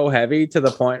like so heavy to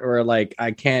the point where like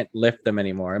I can't lift them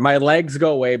anymore. My legs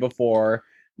go way before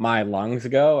my lungs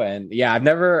go. And yeah,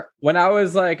 when I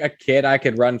was like a kid, I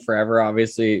could run forever.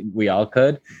 Obviously, we all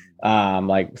could.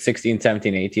 Like 16,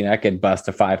 17, 18, I could bust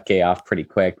a 5K off pretty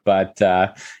quick. But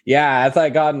yeah, as I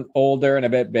gotten older and a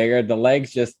bit bigger, the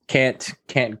legs just can't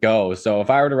go. So if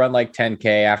I were to run like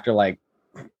 10K after like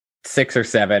 6 or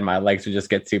 7, my legs would just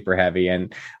get super heavy.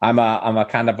 And I'm a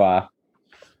kind of a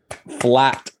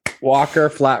flat walker,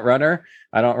 flat runner.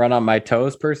 I don't run on my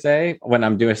toes per se when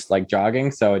I'm doing like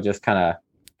jogging. So it just kind of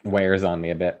wears on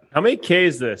me a bit. How many K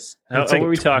is this? What are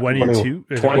we talking? 22?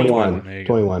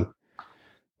 21.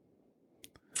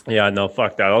 Yeah, no,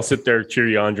 fuck that. I'll sit there, cheer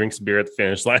you on, drink some beer at the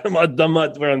finish line. I'm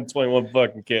not wearing 21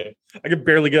 fucking K. I could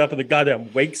barely get up in the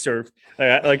goddamn wake surf.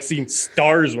 I like seeing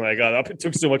stars when I got up. It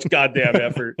took so much goddamn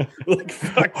effort. Like,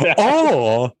 fuck that.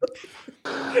 Oh,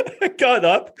 I got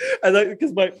up and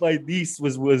because my niece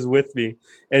was with me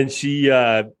and she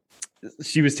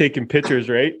was taking pictures,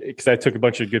 right? Because I took a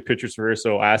bunch of good pictures for her.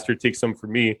 So I asked her to take some for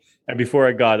me. And before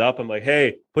I got up, I'm like,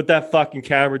 hey, put that fucking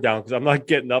camera down because I'm not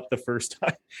getting up the first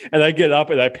time. And I get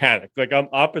up and I panic. Like I'm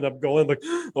up and I'm going like,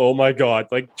 oh my God,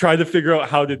 like trying to figure out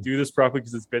how to do this properly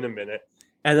because it's been a minute.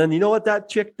 And then you know what that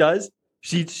chick does?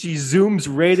 She zooms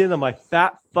right in on my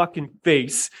fat fucking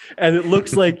face. And it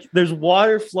looks like there's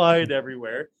water flying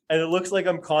everywhere. And it looks like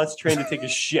I'm concentrating to take a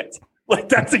shit. Like,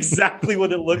 that's exactly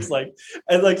what it looks like.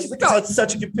 And like, she's like, oh, it's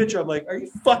such a good picture. I'm like, are you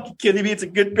fucking kidding me? It's a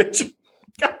good picture.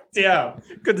 God damn.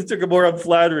 Could have took a more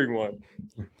unflattering one.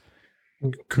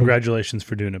 Congratulations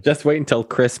for doing it. just wait until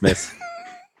Christmas.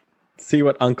 See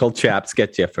what Uncle Chaps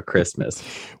gets you for Christmas.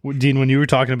 Dean, when you were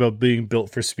talking about being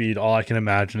built for speed, all I can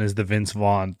imagine is the Vince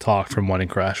Vaughn talk from Wedding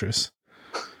Crashers.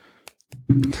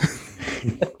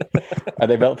 Are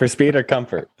they built for speed or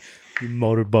comfort? You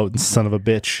motorboat son of a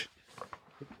bitch.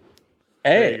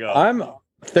 There you Hey, go. I'm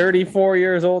 34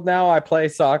 years old now. I play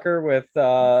soccer with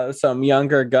some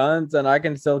younger guns, and I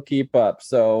can still keep up.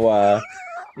 So,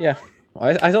 yeah,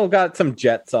 I still got some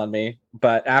jets on me.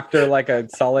 But after like a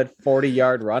solid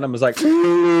 40-yard run, I was like,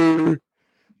 Julian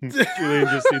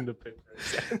just seen the picture.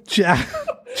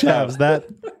 Chavs, that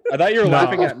I thought you were No,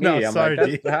 laughing at me. no, I'm sorry,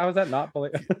 like, how is that not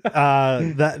believable?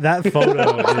 that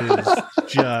photo is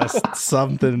just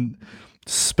something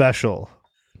special.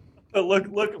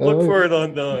 Look for it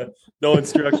on the No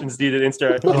Instructions Needed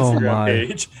Instagram my.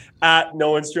 page at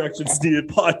No Instructions Needed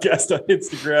podcast on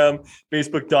Instagram,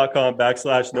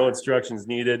 facebook.com/No Instructions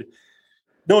Needed,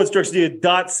 No Instructions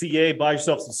Needed.ca. Buy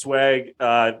yourself some swag.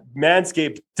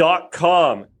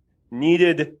 Manscaped.com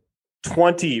needed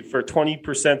 20 for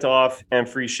 20% off and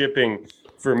free shipping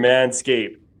for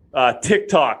Manscaped.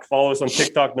 TikTok, follow us on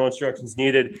TikTok, No Instructions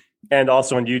Needed, and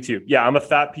also on YouTube. Yeah, I'm a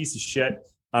fat piece of shit.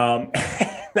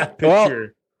 That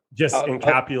picture just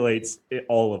encapsulates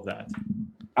all of that.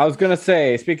 I was going to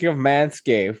say, speaking of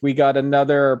Manscaped, we got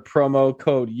another promo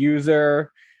code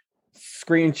user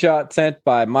screenshot sent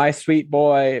by my sweet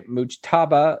boy,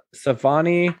 Mujtaba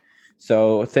Savani.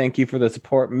 So thank you for the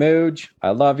support, Muj. I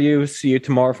love you. See you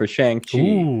tomorrow for Shang-Chi.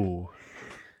 Ooh,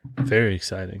 very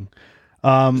exciting.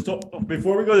 So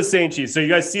before we go to Shang-Chi, so you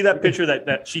guys see that picture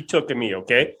that she took of me,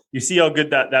 okay? You see how good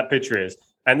that picture is.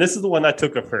 And this is the one I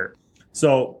took of her.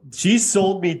 So she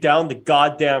sold me down the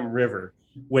goddamn river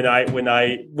when I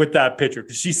with that picture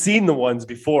because she's seen the ones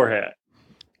beforehand.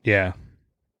 Yeah.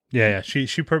 She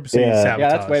purposely sabotaged. Yeah,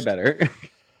 that's way better.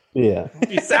 Yeah.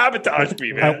 She sabotaged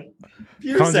me, man.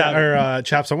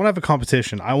 Chaps, I want to have a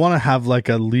competition. I want to have like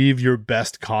a leave your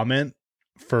best comment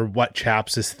for what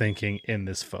Chaps is thinking in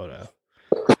this photo.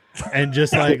 And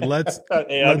just like let's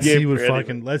see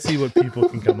what people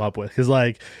can come up with. Because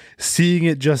like seeing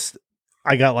it just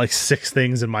I got like 6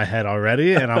 things in my head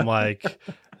already, and I'm like,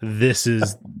 this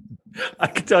is I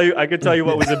could tell you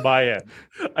what was in my head.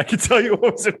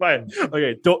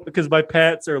 Okay, don't because my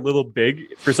pants are a little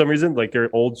big for some reason, like they're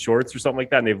old shorts or something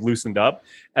like that, and they've loosened up.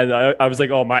 And I was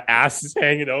like, oh, my ass is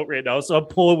hanging out right now, so I'm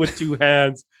pulling with 2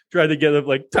 hands trying to get them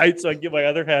like tight so I can get my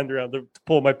other hand around to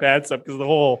pull my pants up because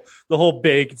the whole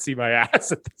bay can see my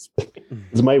ass at this point.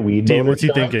 Is my weed Dean, boner what's he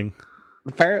showing? thinking?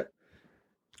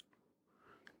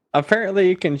 Apparently,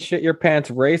 you can shit your pants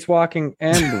race walking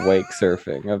and wake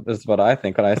surfing. This is what I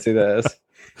think when I see this.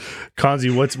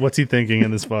 Kanzi, what's he thinking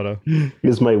in this photo?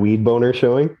 Is my weed boner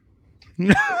showing?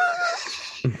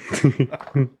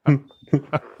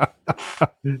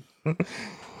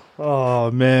 Oh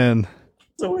man.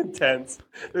 So intense.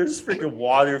 There's freaking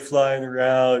water flying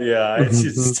around. Yeah, it's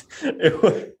just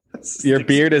Your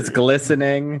beard is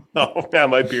glistening. Oh man,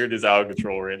 my beard is out of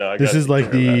control right now. This is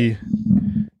like the.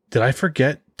 Did I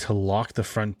forget to lock the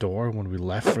front door when we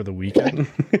left for the weekend?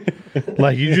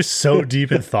 Like you're just so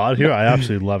deep in thought here. I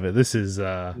absolutely love it. This is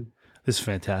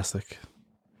fantastic.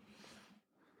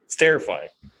 It's terrifying.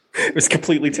 It was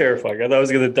completely terrifying. I thought I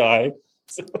was gonna die.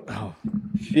 So. Oh.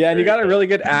 Yeah, and you got a really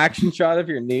good action shot of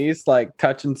your niece like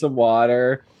touching some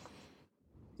water.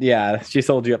 Yeah, she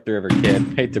sold you up the river, kid.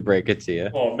 Hate to break it to you.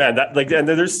 Oh man, that like, and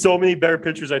there's so many better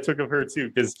pictures I took of her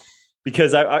too,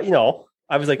 because I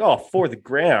I was like, oh, for the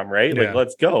gram, right? Yeah. Like,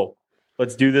 let's go,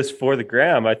 let's do this for the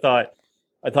gram. I thought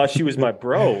she was my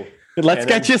bro. Let's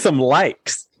get you some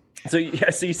likes. So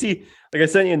yeah, so you see, like I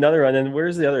sent you another one, and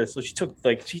where's the other? So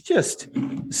she just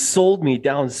sold me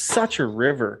down such a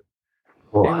river.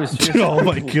 It was just Oh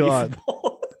my god!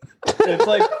 it's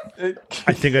like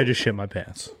I think I just shit my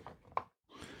pants.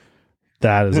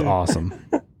 That is awesome.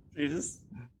 she just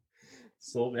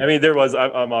sold me. I mean, there was.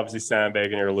 I'm obviously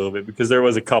sandbagging her a little bit because there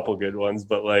was a couple good ones,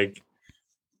 but like,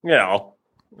 I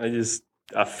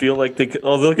feel like they.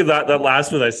 Oh, look at that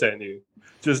last one I sent you.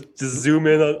 Just zoom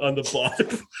in on the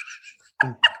bottom.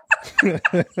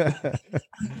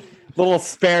 Little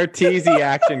spare teasy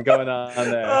action going on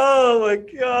there. Oh my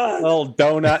god! Little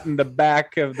donut in the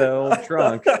back of the old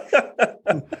trunk.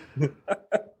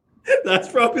 That's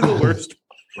probably the worst.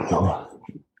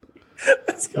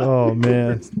 Oh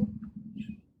man,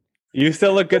 You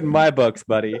still look good in my books,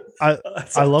 buddy. I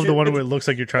love the one where it looks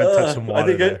like you're trying to touch some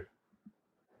water. There.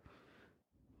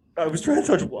 I was trying to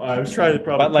touch. I was trying to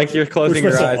probably. But like you're closing push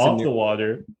your myself eyes off and the you're,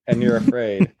 water. and you're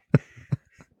afraid.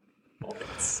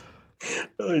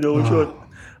 I know which one.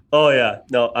 Oh yeah,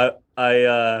 no, I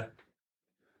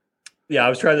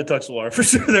was trying to touch the water for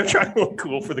sure. They're trying to look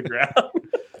cool for the ground.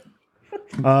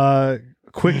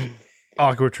 Quick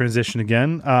awkward transition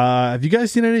again. Have you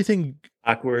guys seen anything?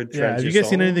 Awkward. Yeah, have you guys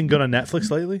seen anything good on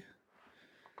Netflix lately?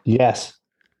 Yes.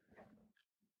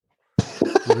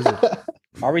 What is it?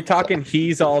 Are we talking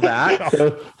he's all that?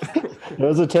 That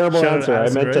was a terrible Shout out answer. I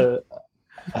Addison meant to.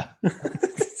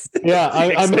 Yeah,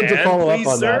 I meant to follow up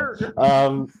on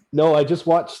that. No, I just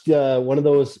watched one of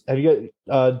those. Have you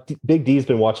got Big D's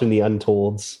been watching the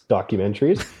Untolds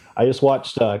documentaries? I just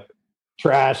watched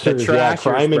Trashers,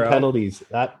 Crime bro. and Penalties.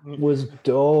 That was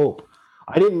dope.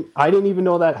 I didn't even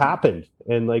know that happened.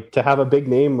 And like to have a big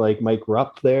name like Mike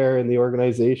Rupp there in the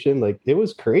organization, like it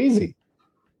was crazy.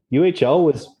 UHL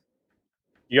was.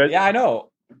 Yeah, I know.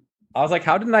 I was like,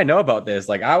 how didn't I know about this?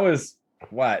 Like I was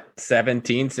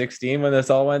 17, 16 when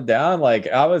this all went down. Like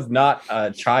I was not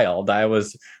a child. I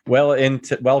was well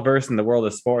versed in the world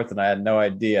of sports and I had no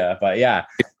idea. But yeah,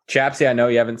 Chapsy, I know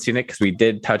you haven't seen it because we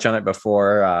did touch on it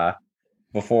before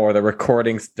the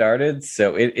recording started.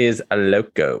 So it is a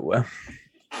loco.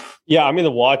 Yeah, I'm going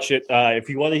to watch it. If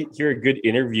you want to hear a good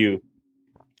interview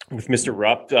with Mr.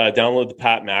 Rupp, download the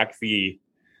Pat McAfee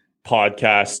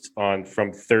podcast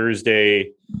from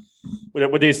Thursday.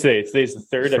 What day is today? Today's the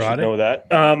 3rd. Friday? I should know that.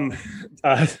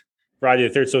 Friday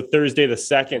the 3rd. So Thursday the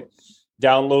 2nd.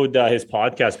 Download his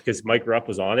podcast because Mike Rupp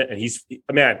was on it, and he's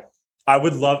I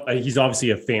would love. He's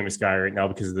obviously a famous guy right now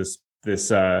because of this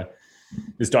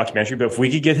documentary. But if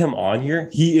we could get him on here,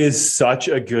 he is such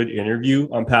a good interview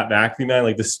on Pat McAfee, man.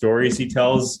 Like the stories he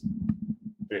tells,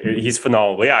 he's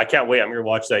phenomenal. Yeah, I can't wait. I'm gonna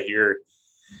watch that here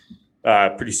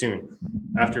pretty soon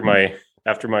after my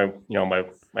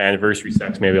my anniversary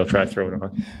sex. Maybe I'll try to throw it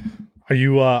on. Are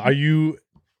you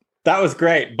That was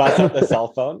great. Bust up the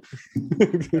cell phone.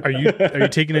 are you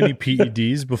taking any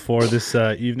PEDs before this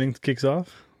evening kicks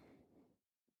off?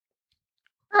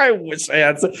 I wish I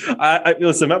had some.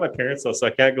 Listen, I'm at my parents' house, so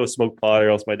I can't go smoke pot, or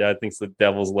else my dad thinks the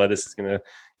devil's lettuce is gonna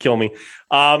kill me.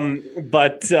 No,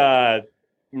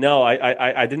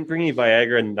 I didn't bring any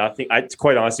Viagra. Nothing.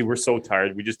 Quite honestly, we're so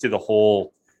tired. We just did the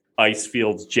whole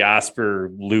Icefields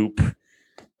Jasper loop.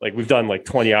 Like we've done like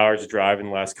 20 hours of driving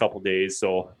the last couple of days.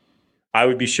 So I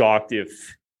would be shocked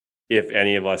if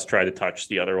any of us try to touch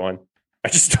the other one. I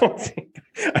just don't think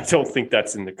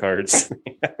that's in the cards.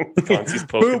 Consi's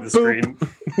poking the screen.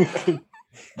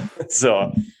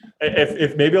 So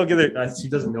if maybe I'll get it. She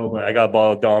doesn't know, but I got a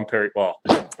bottle of Dom Perignon. Well,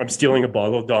 I'm stealing a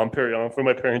bottle of Dom Perignon from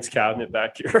my parents' cabinet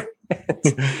back here.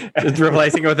 Just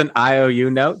replacing it with an IOU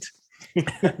note.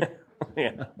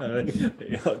 Yeah,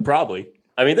 probably.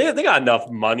 I mean, they got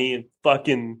enough money and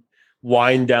fucking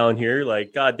wine down here.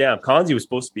 Like, goddamn, Kanzi was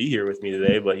supposed to be here with me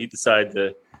today, but he decided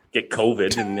to get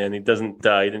COVID, and then he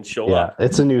didn't show up.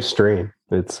 It's a new strain.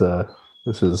 It's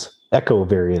this is Echo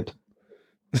variant.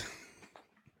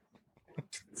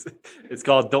 It's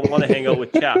called "Don't Want to Hang Out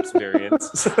with Chaps"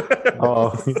 variants.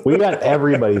 Oh, we got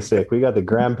everybody sick. We got the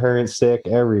grandparents sick.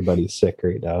 Everybody's sick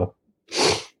right now.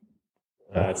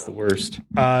 That's the worst.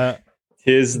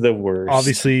 Tis the worst.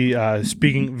 Obviously,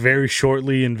 speaking very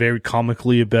shortly and very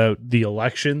comically about the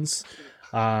elections,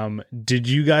 did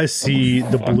you guys see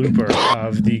the blooper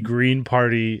of the Green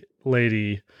Party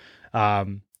lady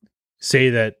say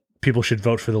that people should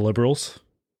vote for the Liberals?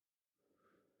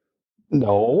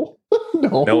 No.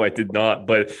 No, I did not.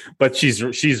 But she's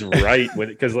right with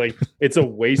it, because like it's a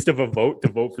waste of a vote to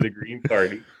vote for the Green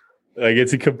Party. Like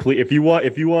it's a complete. If you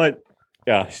want,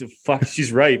 yeah,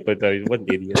 she's right. But what an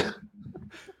idiot!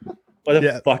 What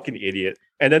a fucking idiot!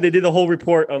 And then they did a whole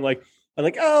report on like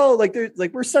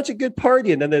we're such a good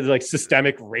party, and then there's like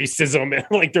systemic racism, and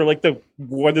like they're like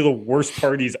one of the worst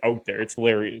parties out there. It's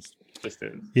hilarious. It just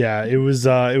is. Yeah, it was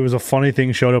a funny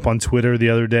thing showed up on Twitter the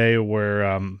other day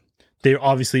where they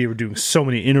obviously were doing so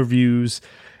many interviews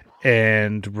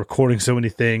and recording so many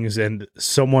things, and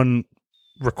someone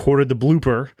recorded the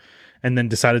blooper and then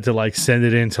decided to like send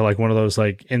it into like one of those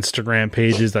like Instagram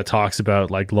pages that talks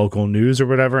about like local news or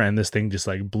whatever, and this thing just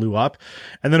like blew up.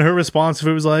 And then her response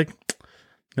to it was like,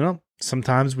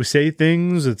 sometimes we say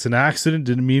things, it's an accident,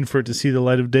 didn't mean for it to see the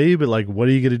light of day, but like, what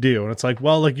are you gonna do? And it's like,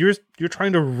 well, like you're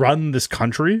trying to run this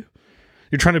country.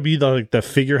 You're trying to be the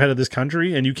figurehead of this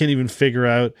country, and you can't even figure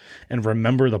out and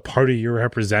remember the party you're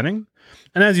representing.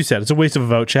 And as you said, it's a waste of a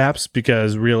vote, chaps,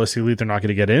 because realistically they're not going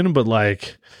to get in. But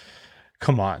like,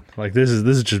 come on, like this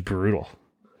is just brutal.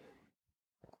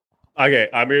 Okay,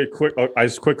 I'm gonna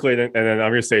quickly, and then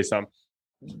I'm gonna say something.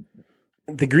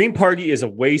 The Green Party is a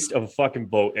waste of a fucking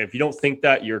vote, and if you don't think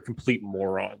that, you're a complete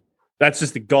moron. That's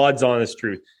just the God's honest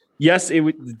truth. Yes,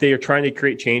 they are trying to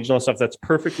create change and all stuff. That's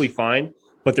perfectly fine.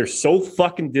 But they're so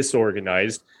fucking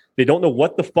disorganized. They don't know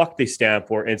what the fuck they stand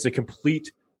for. And it's a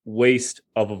complete waste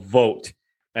of a vote.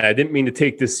 And I didn't mean to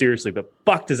take this seriously, but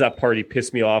fuck does that party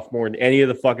piss me off more than any of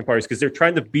the fucking parties, because they're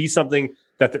trying to be something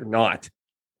that they're not.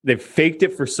 They've faked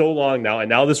it for so long now. And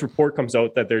now this report comes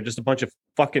out that they're just a bunch of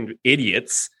fucking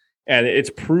idiots. And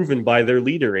it's proven by their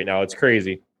leader right now. It's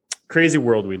crazy. Crazy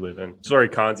world we live in. Sorry,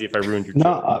 Kanzi, if I ruined your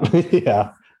joke.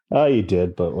 Yeah. Oh, you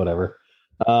did, but whatever.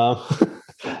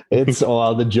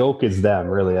 The joke is them,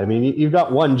 really. I mean, you've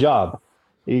got one job.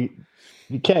 You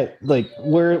can't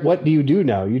what do you do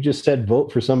now? You just said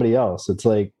vote for somebody else. It's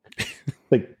like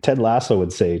Ted Lasso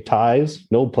would say, ties,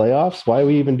 no playoffs. Why are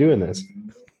we even doing this?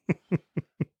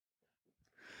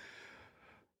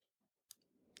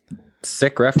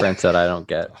 Sick reference that I don't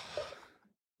get.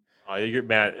 Oh, you're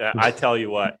man. I tell you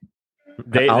what.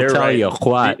 I'll tell right. you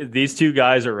what. These two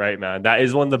guys are right, man. That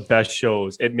is one of the best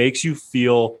shows. It makes you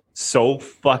feel so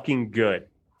fucking good.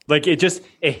 Like it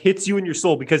hits you in your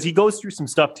soul, because he goes through some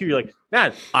stuff too. You're like,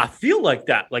 man, I feel like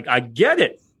that. Like I get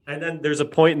it. And then there's a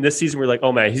point in this season where you're like,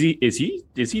 oh man, is he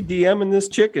DMing this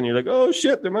chick? And you're like, oh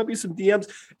shit, there might be some DMs.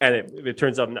 And it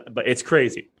turns out, but it's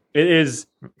crazy. It is.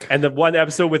 And the one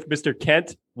episode with Mr.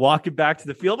 Kent walking back to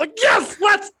the field, like, yes,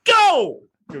 let's go.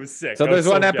 It was sick. So there's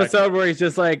one episode where he's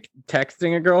just like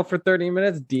texting a girl for 30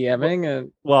 minutes, DMing,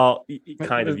 and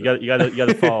kind of. You got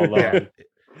to follow along. Yeah.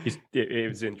 It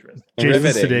was interesting.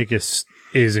 Jason Sudeikis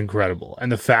is incredible,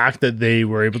 and the fact that they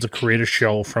were able to create a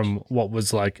show from what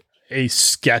was like a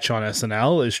sketch on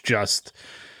SNL is just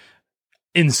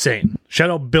insane. Shout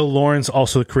out Bill Lawrence,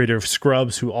 also the creator of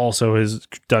Scrubs, who also has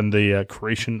done the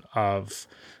creation of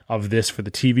this for the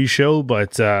TV show.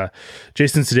 But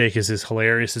Jason Sudeikis is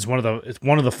hilarious. It's one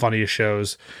of the funniest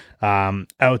shows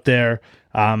out there.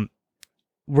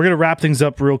 We're gonna wrap things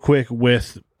up real quick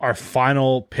with our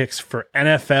final picks for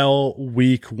NFL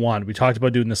Week 1. We talked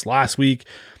about doing this last week.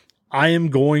 I am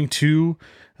going to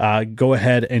go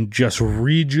ahead and just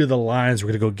read you the lines. We're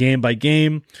going to go game by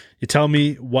game. You tell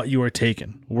me what you are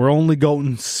taking. We're only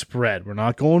going spread. We're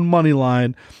not going money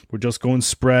line. We're just going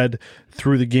spread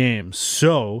through the game.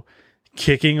 So,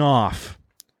 kicking off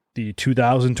the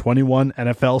 2021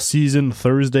 NFL season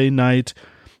Thursday night,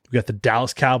 we got the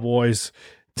Dallas Cowboys,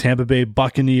 Tampa Bay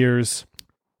Buccaneers.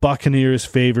 Buccaneers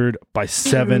favored by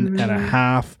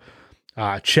 7.5.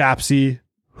 Chapsy,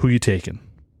 who you taking?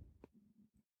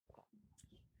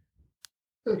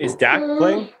 Is Dak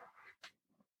playing?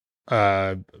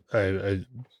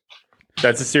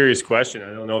 That's a serious question.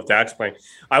 I don't know if Dak's playing.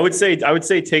 I would say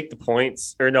take the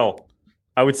points, or no.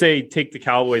 I would say take the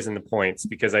Cowboys and the points,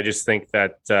 because I just think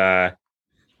that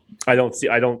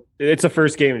it's the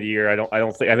first game of the year.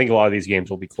 I think a lot of these games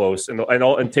will be close, and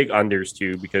take unders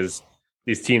too, because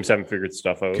these teams haven't figured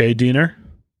stuff out. Okay, Diener.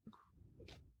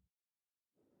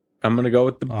 I'm gonna go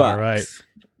with the Bucks. All right.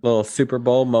 Little Super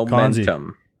Bowl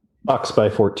momentum. Bucks by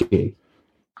 14.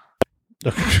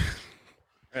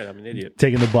 Right, I'm an idiot.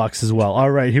 Taking the Bucks as well. All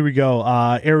right, here we go.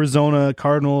 Arizona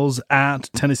Cardinals at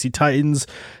Tennessee Titans.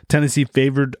 Tennessee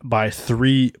favored by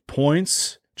 3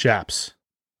 points. Chaps.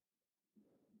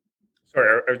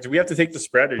 Sorry, do we have to take the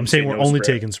spread? Or I'm saying we're no only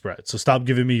spread? taking spread. So stop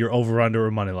giving me your over under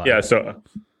or money line. Yeah, so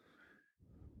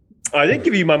I didn't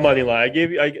give you my money line.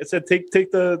 I said take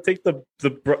the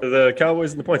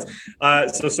Cowboys and the points.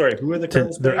 So sorry, who are the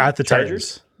Cardinals? They're at the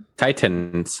Chargers?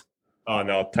 Titans. Oh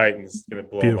no, Titans gonna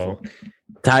blow Beautiful. them out.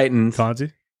 Titans.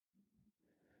 Fonzie?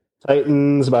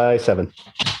 Titans by 7.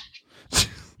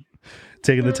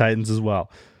 Taking the Titans as well.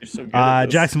 You're so good at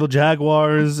this. Jacksonville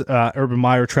Jaguars. Urban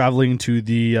Meyer traveling to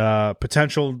the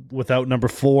potential without number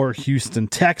 4 Houston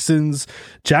Texans.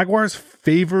 Jaguars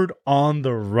favored on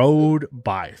the road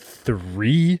by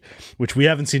 3, which we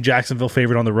haven't seen Jacksonville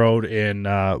favored on the road in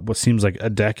what seems like a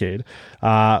decade. Who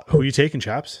are you taking,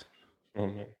 chaps? Oh,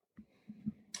 man.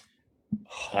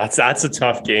 That's a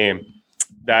tough game.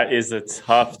 That is a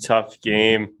tough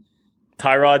game.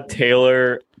 Tyrod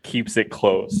Taylor keeps it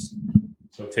close.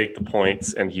 So take the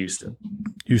points and Houston.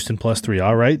 Houston plus 3.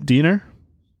 All right, Diener.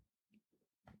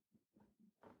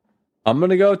 I'm going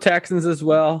to go Texans as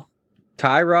well.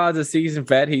 Tyrod's a seasoned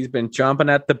vet. He's been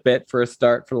chomping at the bit for a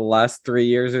start for the last 3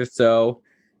 years or so.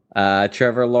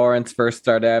 Trevor Lawrence, first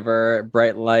start ever.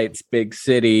 Bright lights, big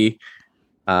city.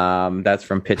 That's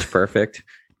from Pitch Perfect.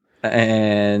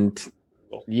 And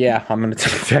yeah, I'm going to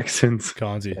take the Texans.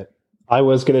 Kanzi. I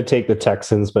was going to take the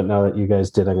Texans, but now that you guys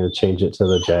did, I'm going to change it to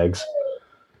the Jags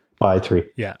by 3.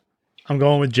 Yeah. I'm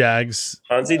going with Jags.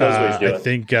 Hansi knows what he's doing. I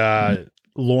think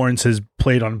Lawrence has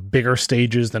played on bigger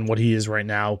stages than what he is right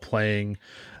now playing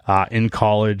in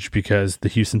college, because the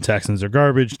Houston Texans are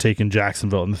garbage, taking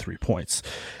Jacksonville in the 3 points.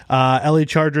 LA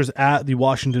Chargers at the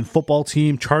Washington football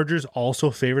team. Chargers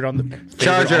also favored on the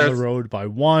road by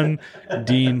 1.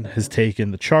 Dean has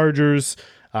taken the Chargers.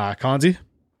 Kanzi?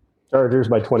 Chargers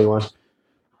by 21.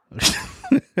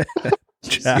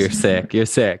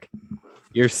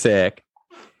 You're sick.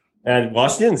 And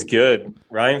Washington's good.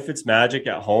 Ryan Fitzmagic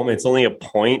at home. It's only a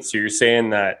point. So you're saying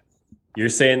that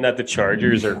the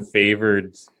Chargers are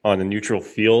favored on a neutral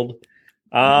field.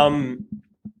 Fuck.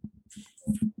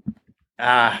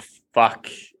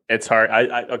 It's hard.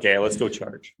 Okay, let's go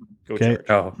Charge. Okay. Charge.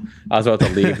 Oh, I was about to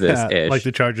leave this ish. Like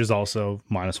the Chargers also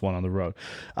 -1 on the road.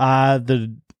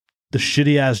 The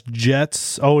shitty ass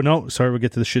Jets. Oh no, sorry, we'll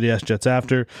get to the shitty ass Jets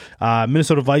after.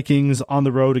 Minnesota Vikings on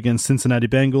the road against Cincinnati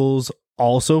Bengals,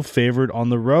 also favored on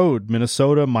the road.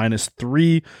 Minnesota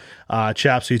 -3.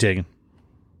 Chaps, who you taking?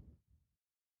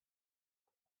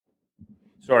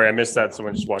 Sorry, I missed that.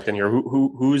 Someone just walked in here.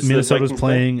 Who's Minnesota's the Vikings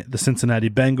playing the Cincinnati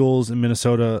Bengals, and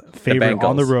Minnesota favored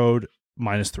on the road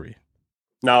 -3.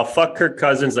 Now, fuck Kirk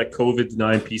Cousins, that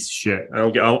COVID-9 piece of shit.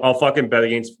 I'll fucking bet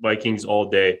against Vikings all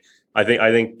day. I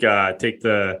think take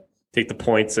the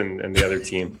points and the other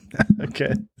team.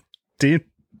 Okay, Dean.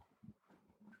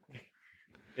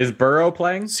 Is Burrow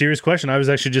playing? Serious question. I was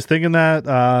actually just thinking that.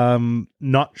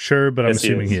 Not sure, but I'm Yes, he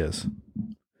assuming is. he is.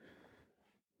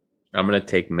 I'm going to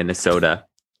take Minnesota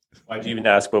Why'd you even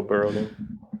ask about Burrow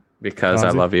then? because I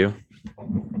Fonzie? love you.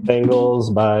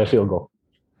 Bengals by field goal.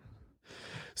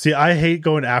 See, I hate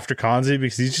going after Kanzi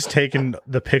because he's just taking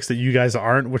the picks that you guys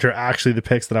aren't, which are actually the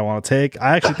picks that I want to take.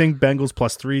 I actually think Bengals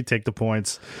 +3, take the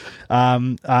points.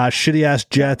 Shitty ass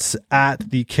Jets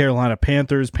at the Carolina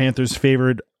Panthers. Panthers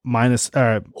favored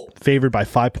by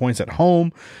 5 points at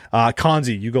home.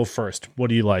 Kanzi, you go first. What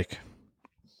do you like?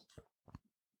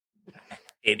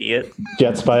 Idiot.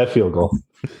 Jets by a field goal.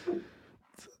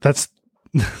 That's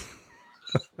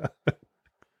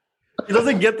He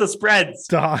doesn't get the spreads.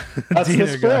 That's the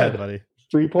Diener, go ahead, spread. buddy.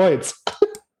 3 points.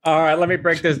 All right, let me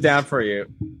break this down for you.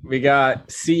 We got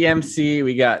CMC,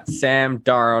 we got Sam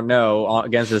Darnold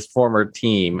against his former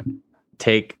team.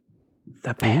 Take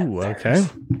the Panthers. Ooh, okay.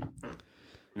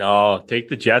 No, take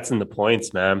the Jets and the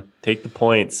points, man. Take the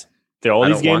points.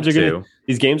 These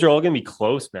games are all gonna be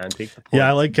close, man. Take the points. Yeah,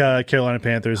 I like Carolina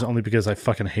Panthers only because I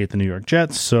fucking hate the New York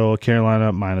Jets. So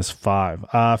Carolina -5.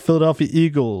 Philadelphia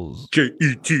Eagles.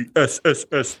 Jets.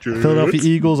 Philadelphia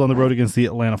Eagles on the road against the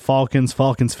Atlanta Falcons.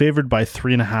 Falcons favored by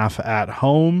 3.5 at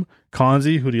home.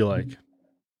 Kanzi, who do you like?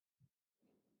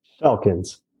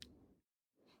 Falcons.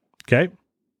 Okay.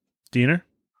 Diener?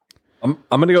 I'm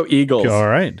gonna go Eagles. All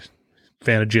right.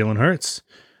 Fan of Jalen Hurts.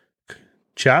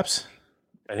 Chaps?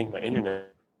 I think my internet.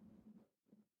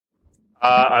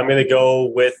 I'm going to go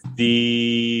with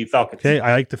the Falcons. Okay,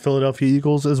 I like the Philadelphia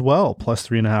Eagles as well, plus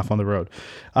 3.5 on the road.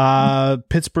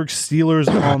 Pittsburgh Steelers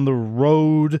on the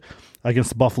road against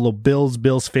the Buffalo Bills.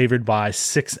 Bills favored by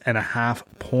 6.5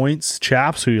 points.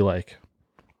 Chaps, who you like?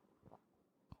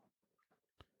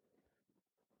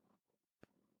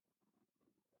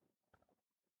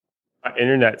 My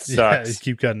internet Yeah, you sucks.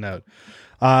 keep cutting out.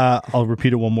 I'll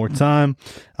repeat it one more time.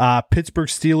 Pittsburgh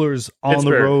Steelers on the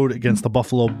Pittsburgh. road against the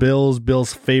Buffalo Bills.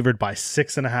 Bills favored by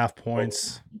 6.5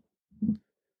 points.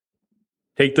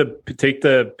 Take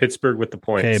the Pittsburgh with the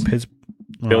points. Okay,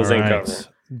 Bills All ain't right. covering.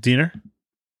 Diener?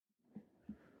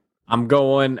 I'm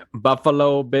going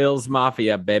Buffalo Bills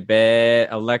Mafia, baby.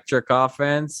 Electric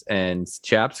offense and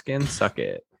Chapskin, suck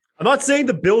it. I'm not saying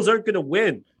the Bills aren't going to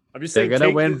win. I'm just They're saying gonna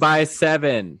take win the- by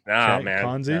 7. Nah, Okay, man.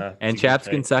 Fonzie? Nah. And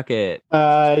Chapskin, suck it.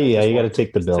 Yeah, you got to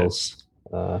take the Bills.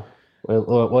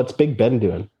 What's Big Ben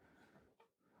doing?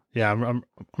 Yeah, I'm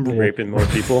Raping more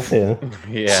people. Yeah.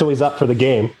 Yeah, So he's up for the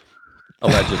game.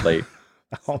 allegedly.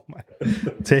 oh my,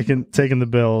 taking the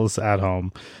Bills at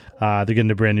home. They're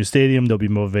getting a brand new stadium. They'll be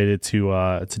motivated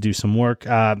to do some work.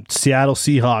 Seattle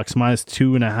Seahawks minus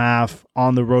 2.5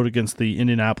 on the road against the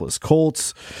Indianapolis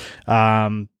Colts.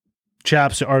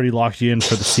 Chaps already locked you in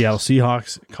for the Seattle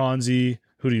Seahawks. Konzi,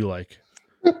 who do you like?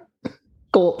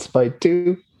 Colts by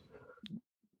 2.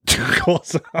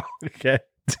 Colts. Okay.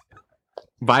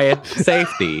 By a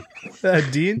safety.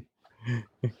 Dean?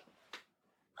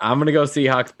 I'm gonna go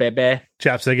Seahawks, baby.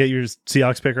 Chaps, did I get your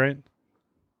Seahawks pick right?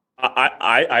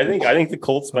 I think the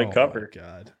Colts might cover. My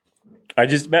God. I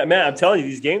just man, I'm telling you,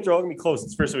 these games are all gonna be close.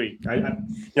 It's first week.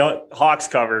 Hawks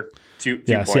cover two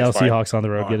Yeah, points. Seattle fine. Seahawks on the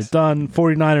road. Get Hawks. it done.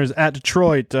 49ers at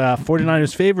Detroit.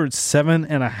 49ers favored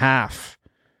 7.5.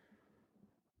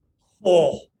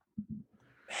 Oh,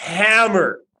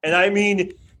 hammer, and I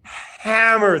mean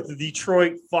hammer the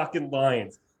Detroit fucking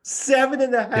Lions.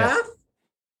 7.5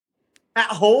 at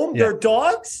home. Yeah. They're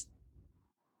dogs.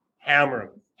 Hammer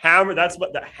them. Hammer. That's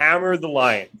what the hammer the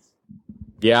Lions.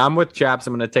 Yeah, I'm with Chaps.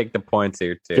 I'm gonna take the points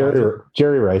here too.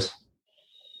 Jerry Rice.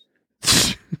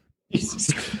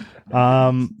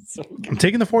 I'm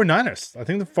taking the 49ers. I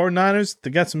think the 49ers, they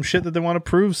got some shit that they want to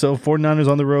prove. So 49ers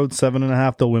on the road,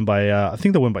 7.5. They'll win by, I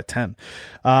think they'll win by 10.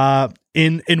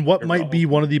 In what might be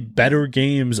one of the better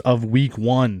games of week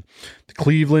 1, the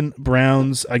Cleveland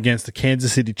Browns against the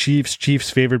Kansas City Chiefs. Chiefs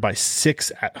favored by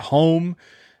 6 at home.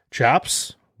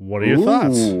 Chaps, what are your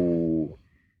thoughts? Ooh.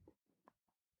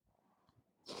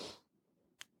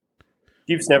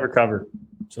 Chiefs never cover,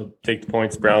 so take the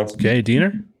points, Browns. Okay,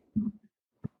 Diener.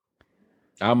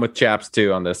 I'm with Chaps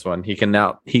too on this one. He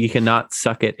cannot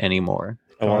suck it anymore.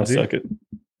 I want to Fonzie? suck it.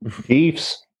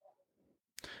 Chiefs.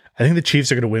 I think the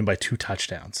Chiefs are going to win by 2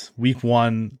 touchdowns. Week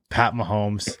 1, Pat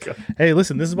Mahomes. Hey,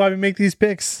 listen, this is why we make these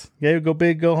picks. Yeah, go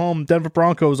big, go home. Denver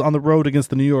Broncos on the road against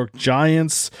the New York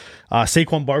Giants.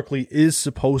 Saquon Barkley is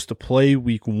supposed to play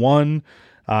week 1.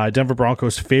 Denver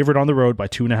Broncos favored on the road by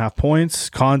 2.5 points.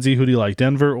 Konzi, who do you like,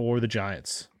 Denver or the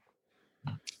Giants?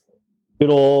 Good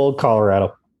old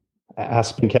Colorado.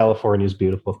 Aspen, California is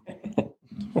beautiful.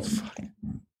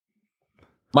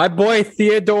 My boy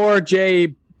Theodore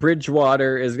J.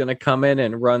 Bridgewater is going to come in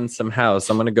and run some house.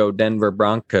 I'm going to go Denver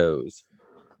Broncos.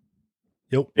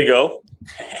 Yep. There you go.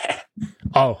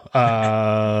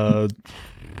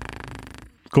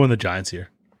 Going the Giants here.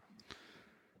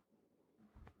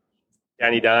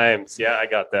 Danny Dimes. Yeah, I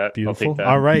got that. Beautiful. I'll take that.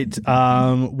 All right.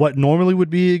 What normally would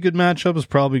be a good matchup is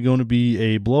probably going to be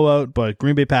a blowout, but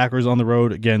Green Bay Packers on the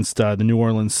road against the New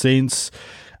Orleans Saints.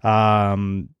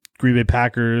 Green Bay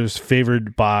Packers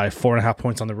favored by 4.5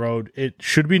 points on the road. It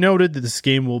should be noted that this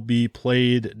game will be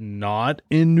played not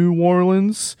in New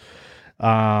Orleans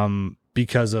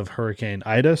because of Hurricane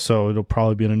Ida, so it'll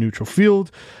probably be in a neutral field.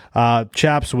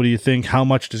 Chaps, what do you think? How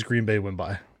much does Green Bay win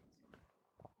by?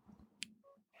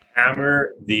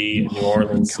 Hammer the New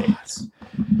Orleans Saints.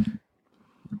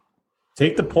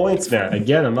 Take the points, man.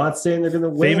 Again, I'm not saying they're going to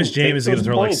win. Famous James is Take gonna those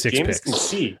throw like points. 6 James picks. can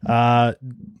see. Dean?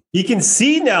 He can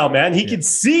see now, man. He can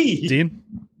see.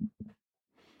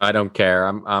 I don't care.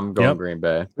 I'm going Yep. Green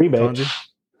Bay. Green Bay. Konzi?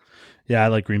 Yeah, I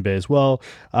like Green Bay as well.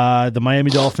 The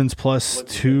Miami Dolphins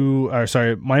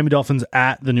Miami Dolphins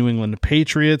at the New England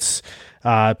Patriots.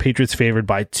 Patriots favored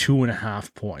by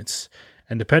 2.5 points.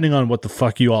 And depending on what the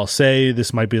fuck you all say,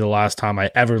 this might be the last time I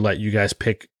ever let you guys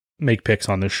make picks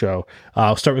on this show.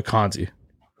 I'll start with Konzi.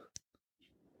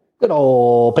 Good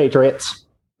old Patriots.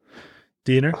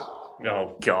 Diener?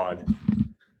 Oh, God.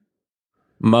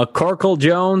 McCorkle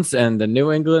Jones and the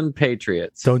New England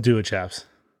Patriots. Don't do it, chaps.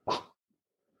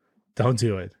 Don't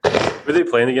do it. Were they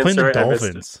playing against? Playing the Sorry, I missed it.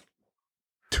 Dolphins.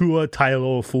 Tua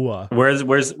Tagovailoa.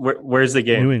 Where's the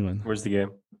game? New England. Where's the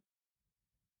game?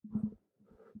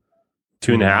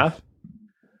 2.5.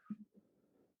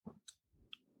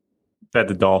 Bet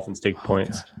the Dolphins take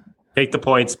points. God. Take the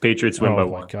points. Patriots win by Oh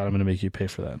my 1. god, I'm gonna make you pay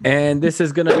for that. And this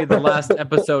is going to be the last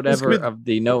episode It's ever good. of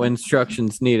the No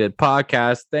Instructions Needed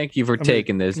podcast. Thank you for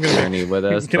taking this journey with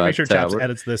us. I'm gonna make sure Chaps we're-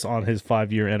 edits this on his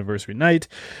 5-year anniversary night.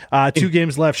 2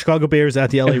 games left. Chicago Bears at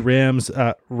the LA Rams.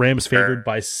 Rams favored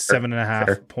by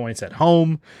 7.5 points at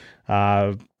home.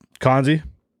 Konzi,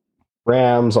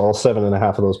 Rams, all 7.5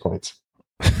 of those points.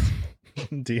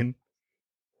 Dean,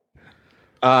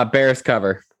 Bears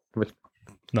cover.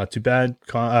 not too bad.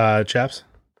 Chaps,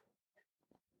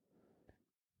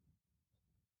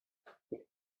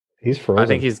 He's frozen. I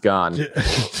think he's gone. All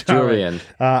right. Julian.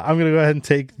 I'm gonna go ahead and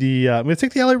take the. I'm gonna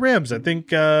take the LA Rams. I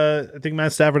think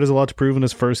Matt Stafford has a lot to prove in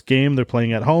his first game. They're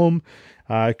playing at home.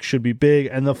 Should be big.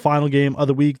 And the final game of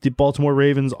the week, the Baltimore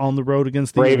Ravens on the road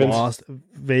against the Ravens. Las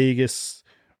Vegas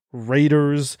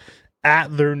Raiders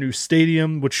at their new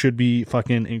stadium, which should be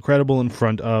fucking incredible in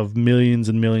front of millions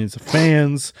and millions of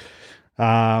fans.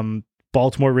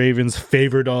 Baltimore Ravens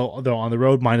favored though on the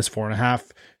road,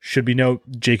 -4.5. Should be note,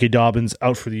 J.K. Dobbins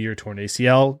out for the year, torn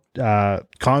ACL.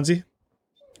 Konzi?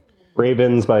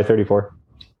 Ravens by 34.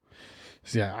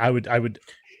 Yeah, I would. I'm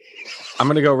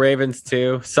going to go Ravens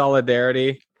too.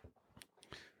 Solidarity.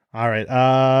 All right.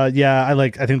 Yeah, I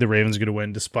think the Ravens are going to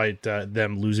win despite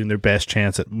them losing their best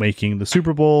chance at making the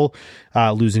Super Bowl,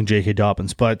 losing J.K.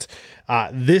 Dobbins. But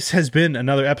this has been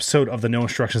another episode of the No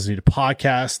Instructions Needed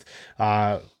podcast.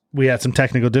 We had some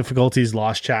technical difficulties,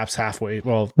 lost Chaps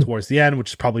towards the end, which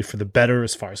is probably for the better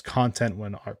as far as content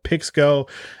when our picks go.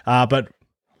 But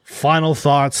final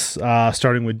thoughts,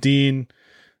 starting with Dean.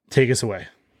 Take us away.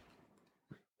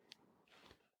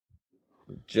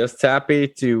 Just happy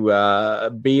to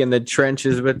be in the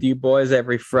trenches with you boys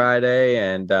every Friday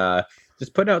and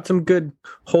just put out some good,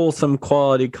 wholesome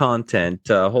quality content.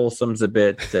 Wholesome's a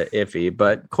bit iffy,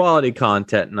 but quality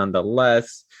content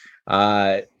nonetheless.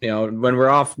 When we're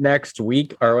off next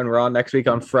week, or when we're on next week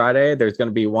on Friday, there's going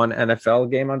to be one NFL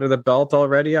game under the belt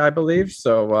already, I believe.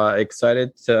 So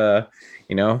excited to,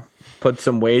 put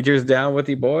some wagers down with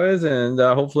you boys and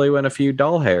hopefully win a few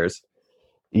doll hairs.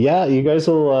 Yeah, you guys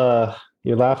will.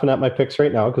 You're laughing at my picks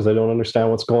right now because I don't understand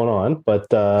what's going on,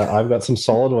 but I've got some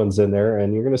solid ones in there,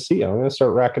 and you're going to see. I'm going to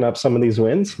start racking up some of these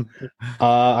wins.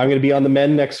 I'm going to be on the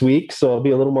men next week, so I'll be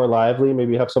a little more lively.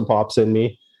 Maybe have some pops in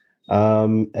me. I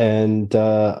think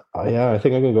I'm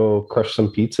going to go crush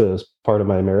some pizza as part of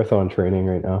my marathon training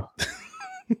right now.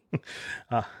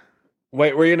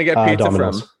 Wait, where are you going to get pizza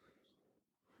Domino's. from?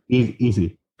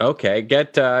 Easy. Okay,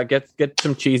 get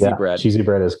some cheesy bread. Cheesy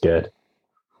bread is good.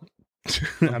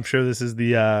 I'm sure this is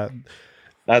the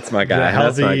That's my guy.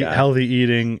 healthy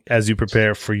eating as you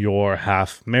prepare for your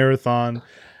half marathon.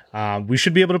 We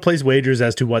should be able to place wagers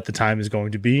as to what the time is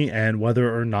going to be and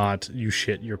whether or not you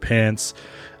shit your pants.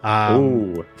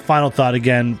 Final thought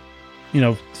again,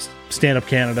 Stand Up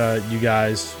Canada, you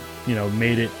guys,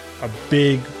 made it a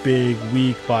big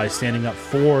week by standing up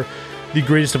for the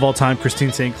greatest of all time,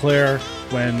 Christine St. Clair,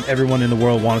 when everyone in the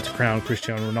world wanted to crown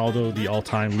Cristiano Ronaldo the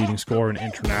all-time leading scorer in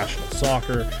international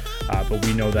soccer. But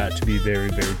we know that to be very,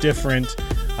 very different.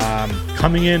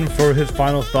 Coming in for his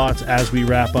final thoughts as we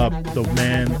wrap up, the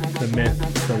man, the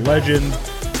myth, the legend.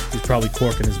 He's probably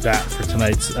corking his bat for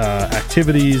tonight's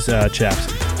activities. Chaps.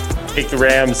 Take the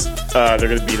Rams. They're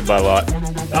going to beat them by a lot.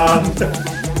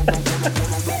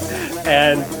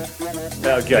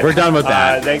 Good. We're done with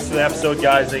that. Thanks for the episode,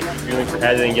 guys. Thank you, Julian, for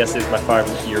editing. Yes, it's my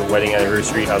 5-year wedding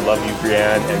anniversary. I love you,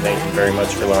 Brianne, and thank you very much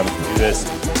for allowing me to do this.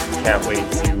 Can't wait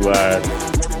to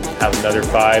have another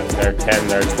 5, another 10,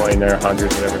 another 20, another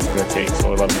 100, whatever it's going to take.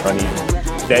 So I love you, honey.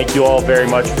 Thank you all very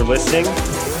much for listening,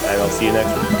 and I'll see you next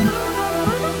week.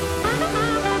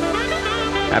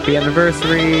 Happy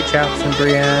anniversary, Chaps and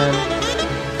Brianne.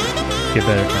 Get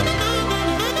better, Tom.